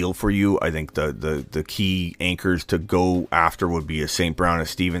ideal for you. I think the key anchors to go after would be a St. Brown, a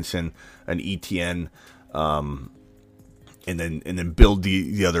Stevenson, an Etienne, and then build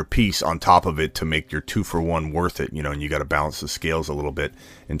the other piece on top of it to make your 2-for-1 worth it, and you got to balance the scales a little bit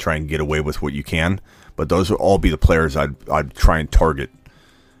and try and get away with what you can. But those would all be the players I'd try and target.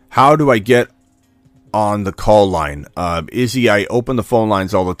 How do I get on the call line? Izzy, I open the phone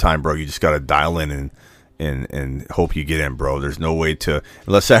lines all the time, bro. You just got to dial in and hope you get in, bro. There's no way to,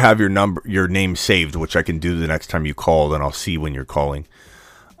 unless I have your name saved, which I can do the next time you call, then I'll see when you're calling.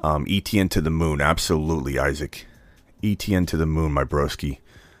 ETN to the moon. Absolutely, Isaac. ETN to the moon, my broski.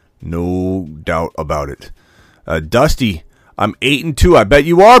 No doubt about it. Dusty, I'm 8-2. I bet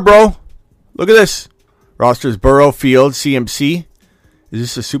you are, bro. Look at this. Rosters Burrow, Field, CMC. Is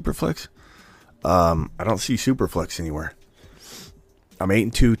this a super flex? I don't see super flex anywhere. I'm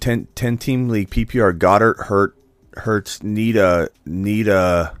 8-2, 10 team league. PPR, Goddard, Hurts,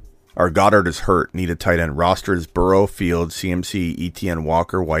 Goddard is hurt. Need a tight end. Rosters Burrow, Field, CMC, ETN,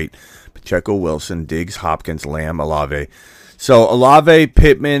 Walker, White, Pacheco, Wilson, Diggs, Hopkins, Lamb, Olave. So Olave,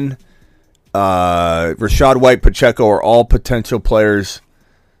 Pittman, Rashad White, Pacheco are all potential players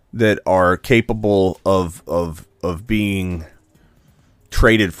that are capable of being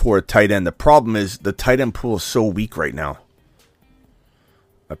traded for a tight end. The problem is the tight end pool is so weak right now.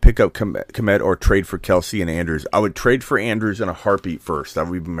 I pick up Komet or trade for Kelsey and Andrews. I would trade for Andrews in a heartbeat first. That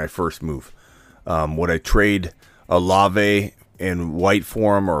would be my first move. Would I trade Olave in White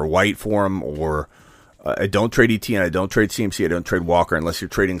for him or White for him? Or I don't trade ETN. I don't trade CMC. I don't trade Walker unless you're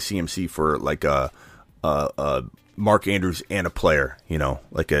trading CMC for like a Mark Andrews and a player,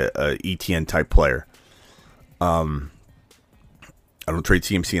 like a ETN type player. I don't trade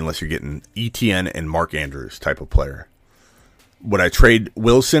CMC unless you're getting ETN and Mark Andrews type of player. Would I trade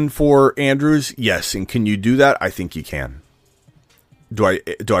Wilson for Andrews? Yes. And can you do that? I think you can. Do I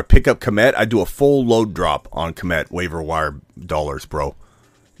pick up Komet? I do a full load drop on Komet waiver wire dollars, bro.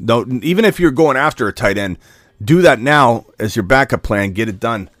 No, even if you're going after a tight end, do that now as your backup plan. Get it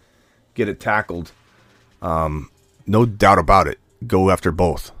done. Get it tackled. No doubt about it. Go after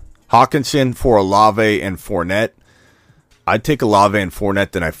both. Hawkinson for Olave and Fournette. I'd take Olave and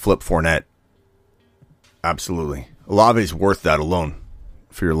Fournette, then I flip Fournette. Absolutely. Olave's worth that alone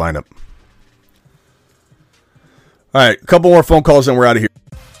for your lineup. All right, a couple more phone calls and we're out of here.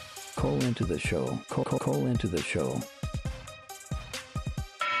 Call into the show. Call into the show.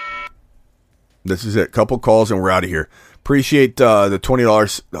 This is it. Couple calls and we're out of here. Appreciate the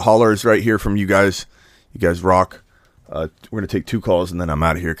 $20 hollers right here from you guys. You guys rock. We're gonna take 2 calls and then I'm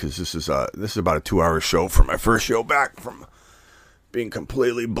out of here because this is about a 2-hour show for my first show back from being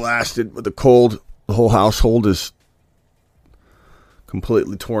completely blasted with a cold. The whole household is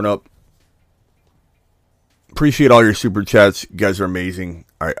completely torn up. Appreciate all your super chats. You guys are amazing.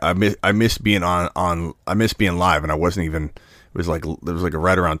 I miss being on. I miss being live, and I wasn't even. It was like there was like a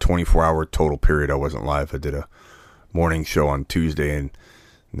right around 24-hour total period I wasn't live. I did a morning show on Tuesday, and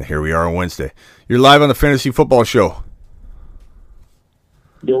here we are on Wednesday. You're live on the Fantasy Football Show.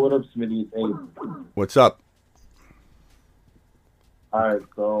 Yo, what up, Smitty? Hey. What's up? All right,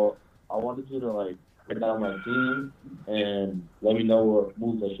 so I wanted you to put down my team and let me know what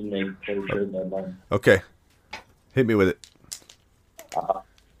moves I should make for the trade deadline. Okay, hit me with it.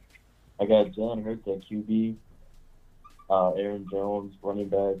 I got Jalen Hurts at QB, Aaron Jones, running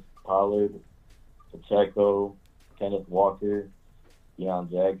back, Pollard, Pacheco, Kenneth Walker,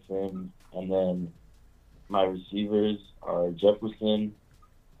 Deion Jackson, and then my receivers are Jefferson,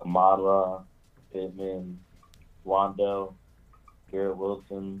 Amara, Pittman, Wandell, Garrett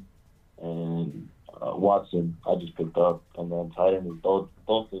Wilson, and Watson. I just picked up, and then tight end is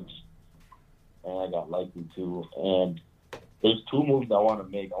Dulcich, and I got Likely too. And there's 2 moves I want to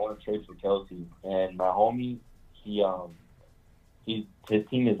make. I want to trade for Kelsey, and my homie, his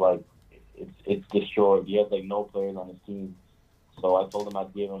team is it's destroyed. He has no players on his team, so I told him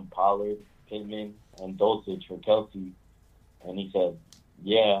I'd give him Pollard, Pittman, and Dulcich for Kelsey, and he said,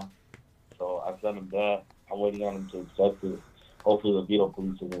 yeah. So I sent him that. I'm waiting on him to accept it. Hopefully the Beetle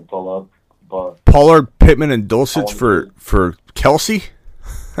Police is going to pull up. But Pollard, Pittman, and Dulcich for Kelsey?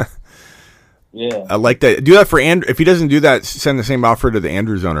 Yeah. I like that. Do that for Andrew. If he doesn't do that, send the same offer to the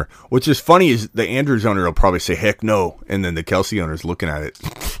Andrews owner. Which is funny is the Andrews owner will probably say, heck no. And then the Kelsey owner's looking at it.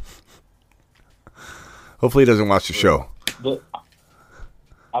 Hopefully he doesn't watch the show.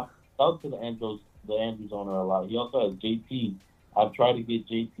 I talked to the Andrews owner a lot. He also has JT. I've tried to get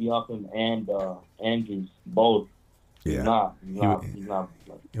JT off him and Andrews both. Yeah. He's not.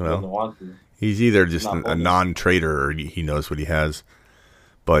 He doesn't want to. He's either just a non-trader or he knows what he has.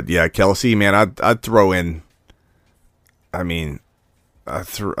 But yeah, Kelsey, man, I'd throw in. I mean, I'd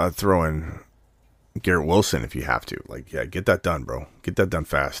throw in Garrett Wilson if you have to. Get that done, bro. Get that done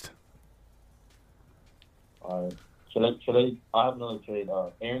fast. All right. Should I? I have another trade.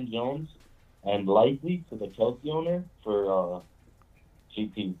 Aaron Jones and Likely to the Kelsey owner for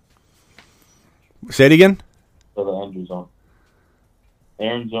GT. Say it again. For the Andrews owner.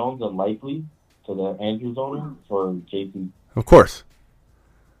 Aaron Jones and Likely to the Andrews owner for JT. Of course.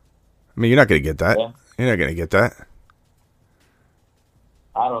 I mean, you're not going to get that. Yeah. You're not going to get that.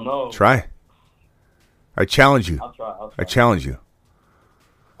 I don't know. Try. I challenge you. I'll try. I challenge you.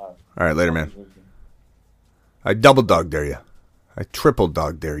 All right, later, man. I double dog dare you. I triple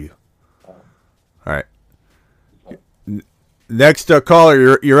dog dare you. All right. Next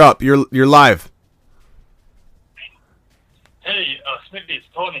caller, you're up. You're live. Hey, Smithy, it's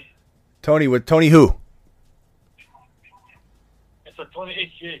Tony. Tony, with Tony who? It's a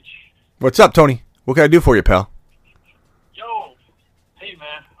Tony HGH. What's up, Tony? What can I do for you, pal? Yo, hey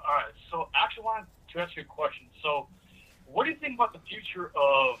man. All right, so I actually wanted to ask you a question. So, what do you think about the future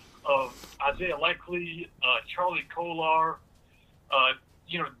of Isaiah Likely, Charlie Kolar?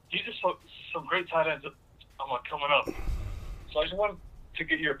 These are some great tight ends that coming up. So I just wanted to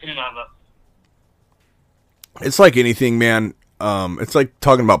get your opinion on that. It's like anything, man. It's like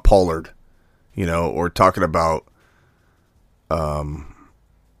talking about Pollard, or talking about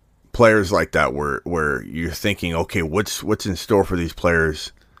players like that where you're thinking, okay, what's in store for these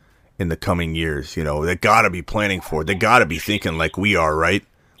players in the coming years? They got to be planning for it. They got to be thinking like we are, right?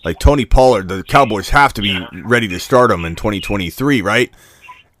 Like Tony Pollard, the Cowboys have to be ready to start him in 2023, right?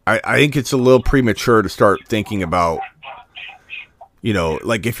 I think it's a little premature to start thinking about,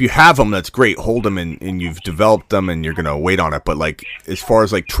 if you have them, that's great. Hold them and you've developed them and you're going to wait on it. But as far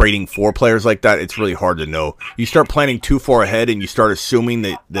as trading for players like that, it's really hard to know. You start planning too far ahead and you start assuming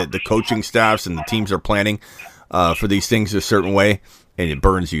that the coaching staffs and the teams are planning for these things a certain way, and it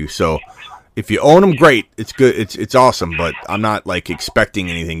burns you. So if you own them, great. It's good. It's awesome. But I'm not expecting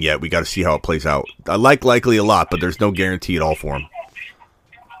anything yet. We got to see how it plays out. I like Likely a lot, but there's no guarantee at all for him.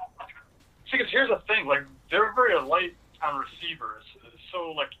 Because here's the thing, they're very light on receivers.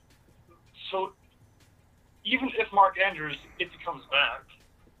 So even if Mark Andrews, if he comes back,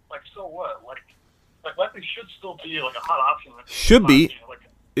 so what? Likely should still be a hot option. Should be.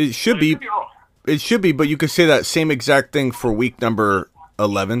 It should be. It should be, but you could say that same exact thing for week number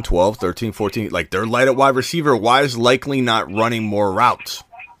 11, 12, 13, 14. They're light at wide receiver. Why is Likely not running more routes?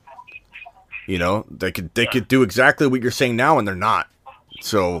 They could do exactly what you're saying now, and they're not.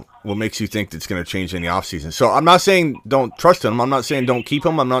 So what makes you think it's going to change in the offseason? So I'm not saying don't trust him. I'm not saying don't keep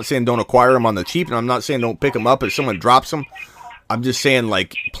him. I'm not saying don't acquire him on the cheap. And I'm not saying don't pick him up if someone drops him. I'm just saying,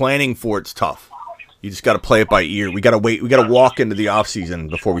 like, planning for it's tough. You just got to play it by ear. We got to wait. We got to walk into the offseason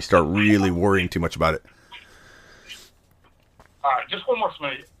before we start really worrying too much about it. All right, just one more,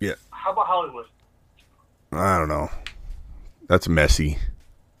 Smitty. Yeah. How about Hollywood? I don't know. That's messy.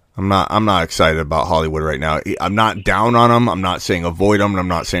 I'm not excited about Hollywood right now. I'm not down on them. I'm not saying avoid them. I'm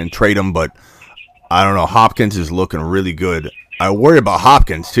not saying trade them, but I don't know. Hopkins is looking really good. I worry about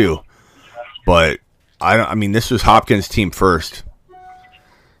Hopkins too, but I mean, this was Hopkins' team first,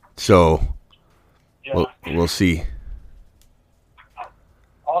 so we'll see.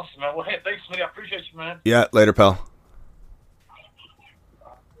 Awesome, man. Well, hey, thanks, Smitty. I appreciate you, man. Yeah, later, pal.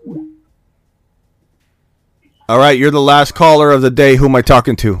 All right, you're the last caller of the day. Who am I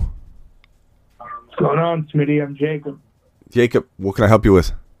talking to? What's going on, Smitty? I'm Jacob. Jacob, what can I help you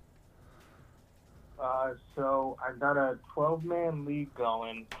with? So I've got a 12-man league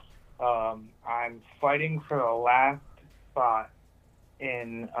going. I'm fighting for the last spot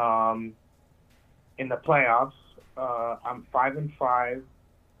in the playoffs. I'm 5-5,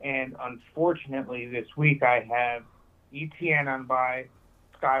 and unfortunately, this week I have ETN on bye,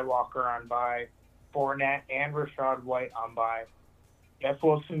 Skywalker on bye, Fournette and Rachaad White on bye, Jeff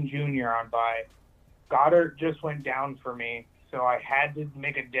Wilson Jr. on bye. Goddard just went down for me, so I had to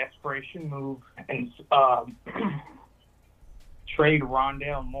make a desperation move and trade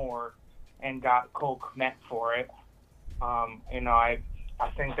Rondale Moore and got Cole Kmet for it. I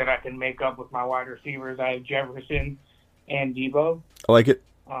think that I can make up with my wide receivers. I have Jefferson and Debo. I like it.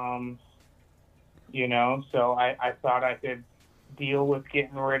 So I thought I could deal with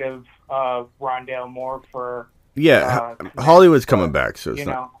getting rid of Rondale Moore for Hollywood's coming back, so it's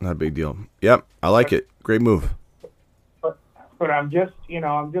not a big deal. Yep, I like it. Great move. But I'm just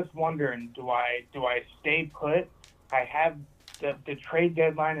wondering, do I stay put? I have the trade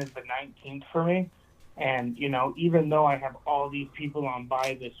deadline is the 19th for me, and even though I have all these people on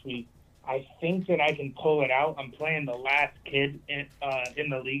bye this week, I think that I can pull it out. I'm playing the last kid in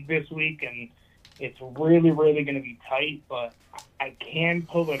the league this week, and it's really, really going to be tight, but I can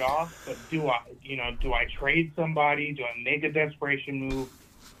pull it off. But do I trade somebody? Do I make a desperation move,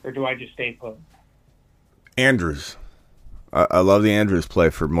 or do I just stay put? Andrews. I love the Andrews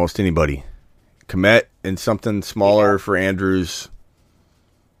play for most anybody. Kmet and something smaller for Andrews.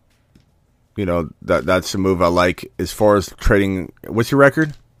 That's a move I like. As far as trading, what's your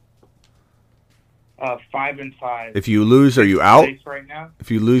record? 5-5. If you lose, are you out? Right now? If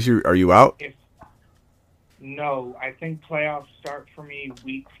you lose, are you out? No, I think playoffs start for me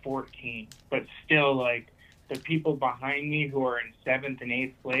week 14. But still, the people behind me who are in 7th and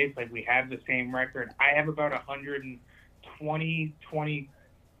 8th place, we have the same record. I have about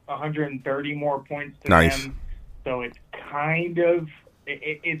 130 more points to them. So it's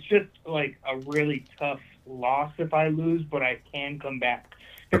it's just a really tough loss if I lose, but I can come back.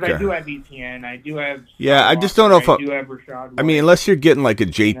 Because I do have ETN, I do have... Yeah, I just don't know if... I do have Rachaad White. I mean, unless you're getting a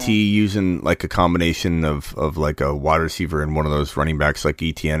JT using a combination of a wide receiver and one of those running backs like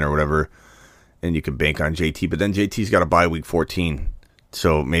ETN or whatever, and you can bank on JT, but then JT's got to bye week 14.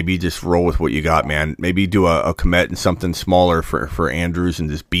 So maybe just roll with what you got, man. Maybe do a commit and something smaller for Andrews and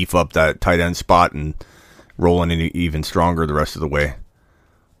just beef up that tight end spot and roll in even stronger the rest of the way.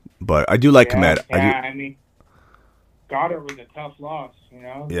 But I do like Kmet. I mean, Goddard was a tough loss,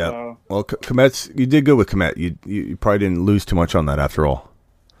 Yeah. So. Well, you did good with Kmet. You probably didn't lose too much on that after all.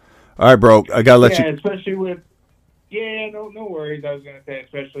 All right, bro. I gotta let you. Especially with. Yeah, no worries. I was gonna say,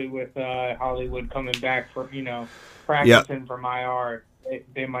 especially with Hollywood coming back for practicing from IR,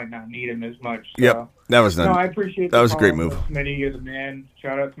 they might not need him as much. So. Yep, that was nice. No, I appreciate that. Was a great move. Smitty, you're the man.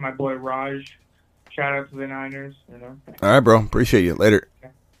 Shout out to my boy Raj. Shout out to the Niners. All right, bro. Appreciate you. Later.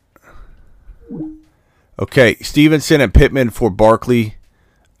 Okay, Stevenson and Pittman for Barkley.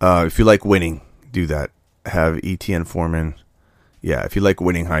 If you like winning, do that. Have ETN Foreman. Yeah, if you like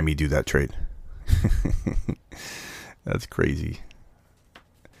winning, Jaime, do that trade. That's crazy.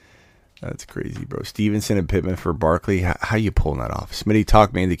 That's crazy, bro. Stevenson and Pittman for Barkley. How you pulling that off? Smitty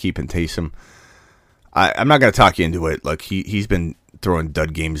talked me into keeping Taysom. I'm not going to talk you into it. Look, he's been throwing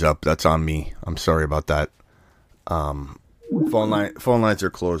dud games up. That's on me. I'm sorry about that. Phone lines are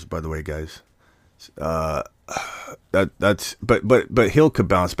closed, by the way, guys. But Hill could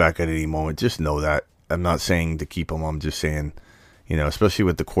bounce back at any moment. Just know that. I'm not saying to keep him. I'm just saying, especially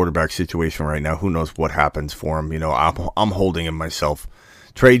with the quarterback situation right now, who knows what happens for him. I'm holding him myself.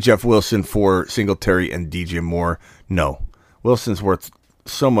 Trade Jeff Wilson for Singletary and DJ Moore. No, Wilson's worth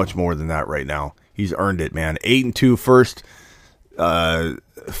so much more than that right now. He's earned it, man. 8-2 first.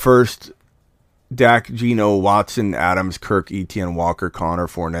 First, Dak, Geno, Watson, Adams, Kirk, Etienne, Walker, Connor,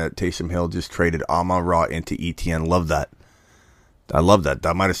 Fournette, Taysom Hill just traded Amon-Ra into Etienne. Love that. I love that.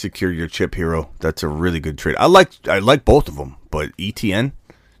 That might have secured your chip, Hero. That's a really good trade. I like both of them, but Etienne,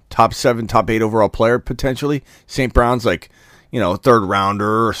 top 7, top 8 overall player potentially. St. Brown's like, third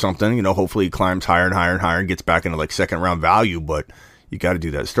rounder or something. Hopefully he climbs higher and higher and higher and gets back into like second round value, but you got to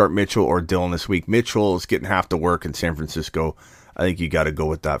do that. Start Mitchell or Dillon this week. Mitchell is getting half the work in San Francisco. I think you got to go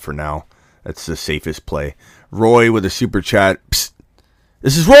with that for now. That's the safest play. Roy with a super chat. Psst.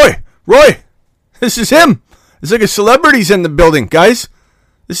 This is Roy. Roy. This is him. It's like a celebrity's in the building, guys.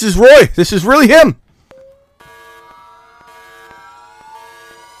 This is Roy. This is really him.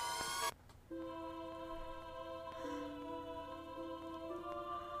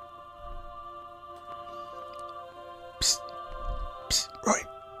 Psst. Psst.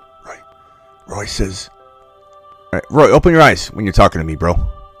 Roy says. All right, Roy, open your eyes when you're talking to me, bro.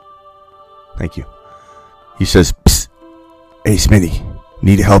 Thank you. He says, psst. Hey, Smitty,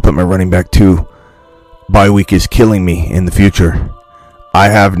 need help at my running back 2. Bye week is killing me in the future. I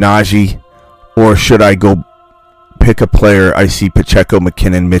have Najee, or should I go pick a player? I see Pacheco,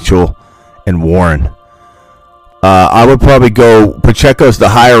 McKinnon, Mitchell, and Warren. I would probably go Pacheco's the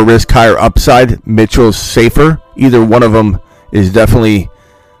higher risk, higher upside. Mitchell's safer. Either one of them is definitely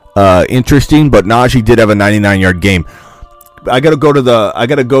interesting, but Najee did have a 99-yard game. I gotta go to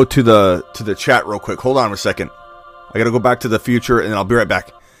the chat real quick. Hold on a second. I gotta go back to the future, and then I'll be right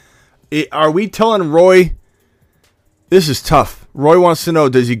back. Are we telling Roy? This is tough. Roy wants to know: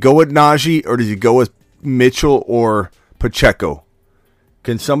 does he go with Najee or does he go with Mitchell or Pacheco?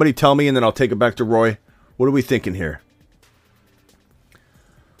 Can somebody tell me, and then I'll take it back to Roy. What are we thinking here?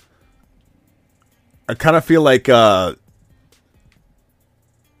 I kind of feel like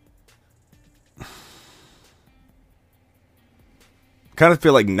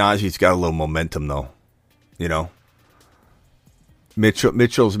Najee's got a little momentum, though.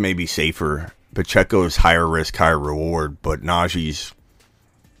 Mitchell's maybe safer. Pacheco's higher risk, higher reward, but Najee's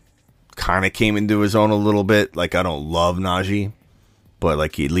kind of came into his own a little bit. Like, I don't love Najee, but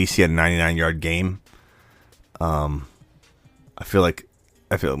like at least he had a 99-yard game. I feel like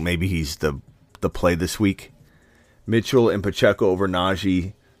maybe he's the play this week. Mitchell and Pacheco over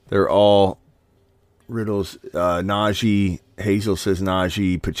Najee. They're all riddles. Najee. Hazel says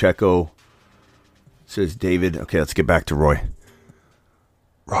Najee. Pacheco says David. Okay, let's get back to Roy.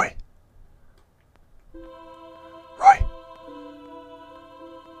 Roy.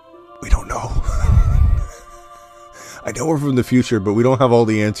 We don't know. I know we're from the future, but we don't have all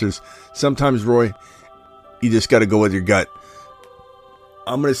the answers. Sometimes, Roy, you just got to go with your gut.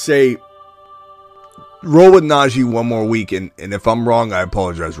 I'm going to say roll with Najee one more week, and if I'm wrong, I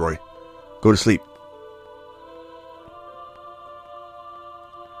apologize, Roy. Go to sleep.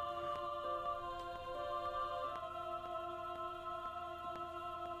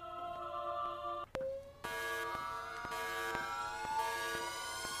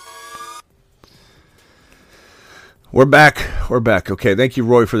 We're back. Okay, thank you,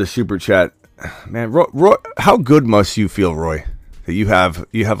 Roy, for the super chat. Man, Roy, how good must you feel, Roy, that you have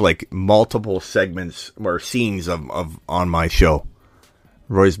like multiple segments or scenes of on my show.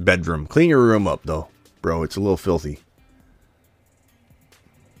 Roy's bedroom. Clean your room up, though, bro. It's a little filthy.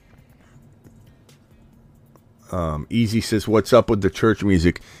 Easy says, "What's up with the church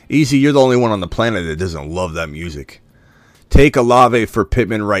music?" Easy, you're the only one on the planet that doesn't love that music. Take Olave for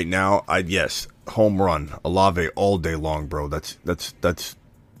Pittman right now. Yes. Home run. Olave all day long, bro. That's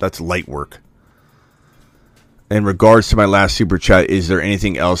light work. In regards to my last super chat, is there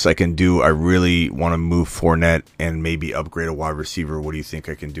anything else I can do? I really want to move Fournette and maybe upgrade a wide receiver. What do you think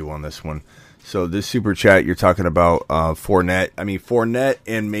I can do on this one? So this super chat, you're talking about Fournette. I mean, Fournette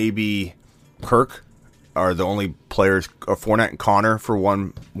and maybe Kirk are the only players. Fournette and Connor for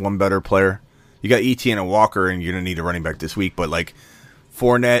one better player. You got Etienne and Walker, and you're gonna need a running back this week, but like.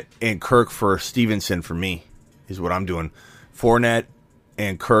 Fournette and Kirk for Stevenson for me is what I'm doing. Fournette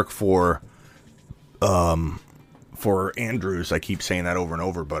and Kirk for Andrews. I keep saying that over and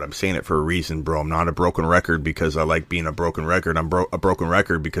over, but I'm saying it for a reason, bro. I'm not a broken record because I like being a broken record. I'm a broken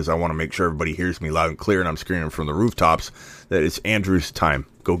record because I want to make sure everybody hears me loud and clear, and I'm screaming from the rooftops that it's Andrews' time.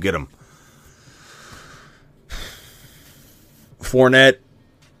 Go get him. Fournette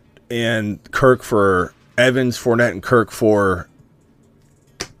and Kirk for Evans. Fournette and Kirk for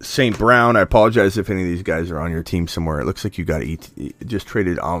St. Brown. I apologize if any of these guys are on your team somewhere. It looks like you got just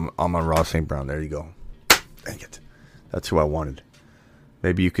traded Amon-Ra St. Brown. There you go. Dang it. That's who I wanted.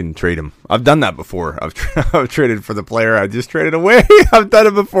 Maybe you can trade him. I've done that before. I've traded for the player I just traded away. I've done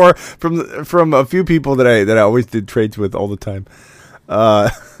it before from a few people that I always did trades with all the time.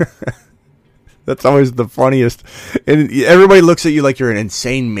 That's always the funniest. And everybody looks at you like you're an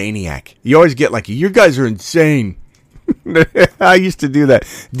insane maniac. You always get like, you guys are insane. I used to do that.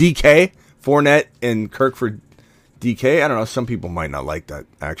 DK, Fournette, and Kirk for DK. I don't know. Some people might not like that,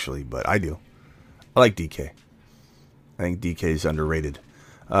 actually, but I do. I like DK. I think DK is underrated.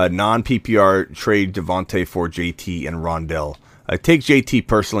 Non-PPR trade Devontae for JT and Rondell. I take JT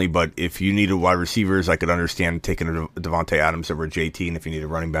personally, but if you needed wide receivers, I could understand taking a Devontae Adams over JT, and if you needed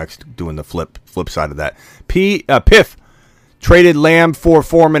running backs, doing the flip side of that. Piff traded Lamb for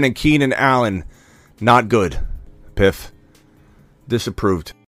Foreman and Keenan Allen. Not good. Piff.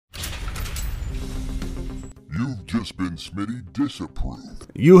 Disapproved. You've just been Smitty disapproved.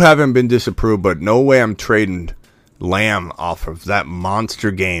 You haven't been disapproved, but no way I'm trading Lamb off of that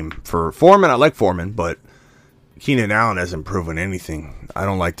monster game for Foreman. I like Foreman, but Keenan Allen hasn't proven anything. I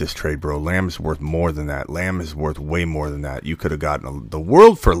don't like this trade, bro. Lamb's worth more than that. Lamb is worth way more than that. You could have gotten the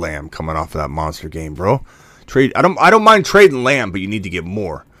world for Lamb coming off of that monster game, bro. Trade. I don't mind trading Lamb, but you need to get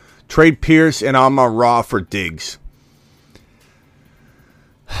more. Trade Pierce and Amon-Ra for Diggs.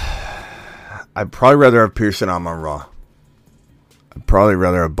 I'd probably rather have Pierce and Amon-Ra. I'd probably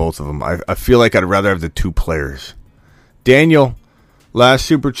rather have both of them. I feel like I'd rather have the two players. Daniel, last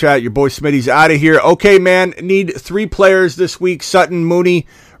super chat. Your boy Smitty's out of here. Okay, man. Need 3 players this week. Sutton, Mooney,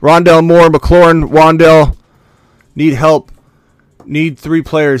 Rondell Moore, McLaurin, Wandell. Need help. Need 3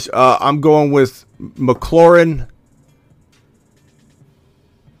 players. I'm going with McLaurin,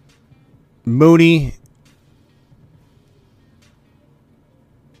 Mooney,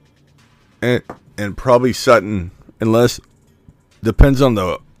 and probably Sutton, unless depends on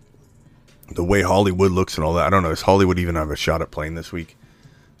the way Hollywood looks and all that. I don't know. Does Hollywood even have a shot at playing this week?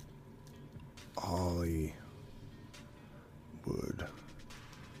 Hollywood.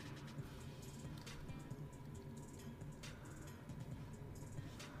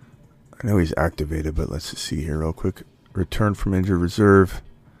 I know he's activated, but let's just see here real quick. Return from injured reserve.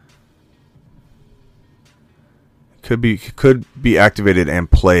 Could be activated and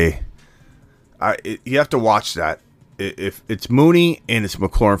play. You have to watch that. If it's Mooney and it's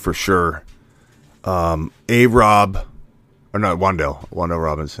McLaurin for sure. Wandell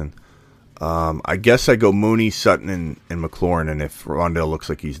Robinson. I guess I go Mooney, Sutton, and McLaurin, and if Rondell looks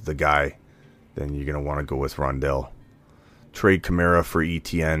like he's the guy, then you're going to want to go with Rondell. Trade Kamara for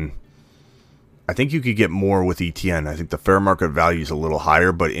ETN. I think you could get more with ETN. I think the fair market value is a little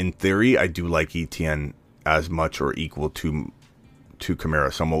higher, but in theory, I do like ETN as much or equal to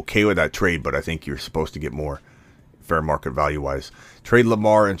Kamara. So I'm okay with that trade, but I think you're supposed to get more fair market value-wise. Trade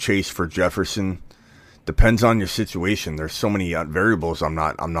Lamar and Chase for Jefferson. Depends on your situation. There's so many variables I'm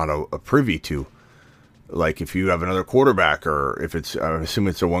not a privy to. Like if you have another quarterback, or if it's, I assume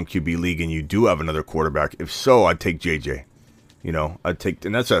it's a 1 QB league and you do have another quarterback. If so, I'd take JJ.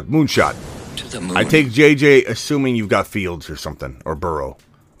 And that's a moonshot. To the moon. I take JJ assuming you've got Fields or something, or Burrow.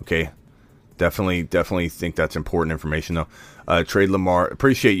 Okay? Definitely think that's important information, though. Trade Lamar.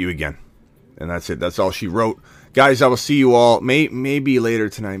 Appreciate you again. And that's it. That's all she wrote. Guys, I will see you all maybe later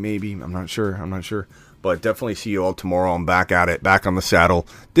tonight. Maybe. I'm not sure. But definitely see you all tomorrow. I'm back at it. Back on the saddle.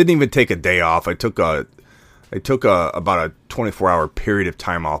 Didn't even take a day off. I took about a 24-hour period of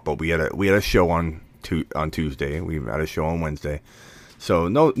time off. But we had a show on Tuesday. We had a show on Wednesday. So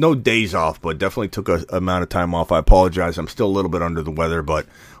no days off, but definitely took a amount of time off. I apologize. I'm still a little bit under the weather, but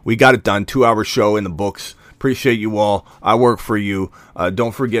we got it done. 2-hour show in the books. Appreciate you all. I work for you.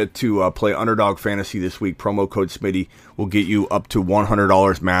 Don't forget to play Underdog Fantasy this week. Promo code Smitty will get you up to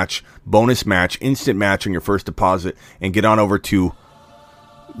 $100 match, bonus match, instant match on your first deposit. And get on over to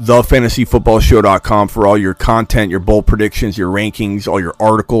thefantasyfootballshow.com for all your content, your bold predictions, your rankings, all your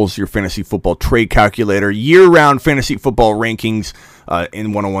articles, your fantasy football trade calculator, year-round fantasy football rankings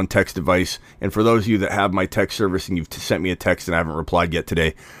in one-on-one text device. And for those of you that have my text service and you've sent me a text and I haven't replied yet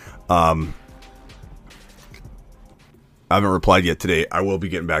today, I will be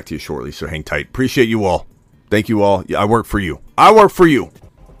getting back to you shortly, so hang tight. Appreciate you all. Thank you all. I work for you.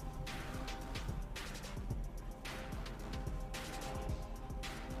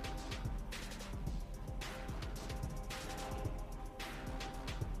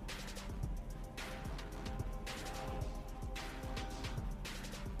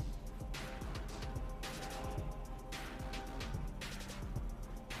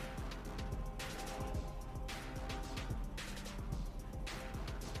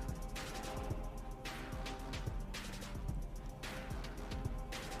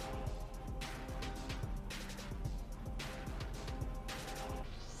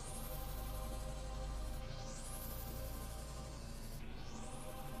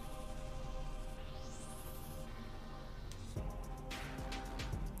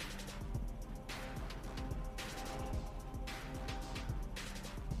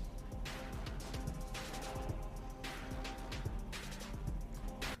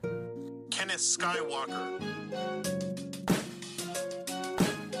 Kenneth Skywalker.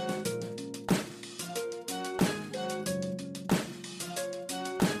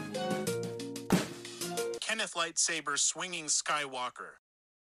 Kenneth Lightsaber Swinging Skywalker.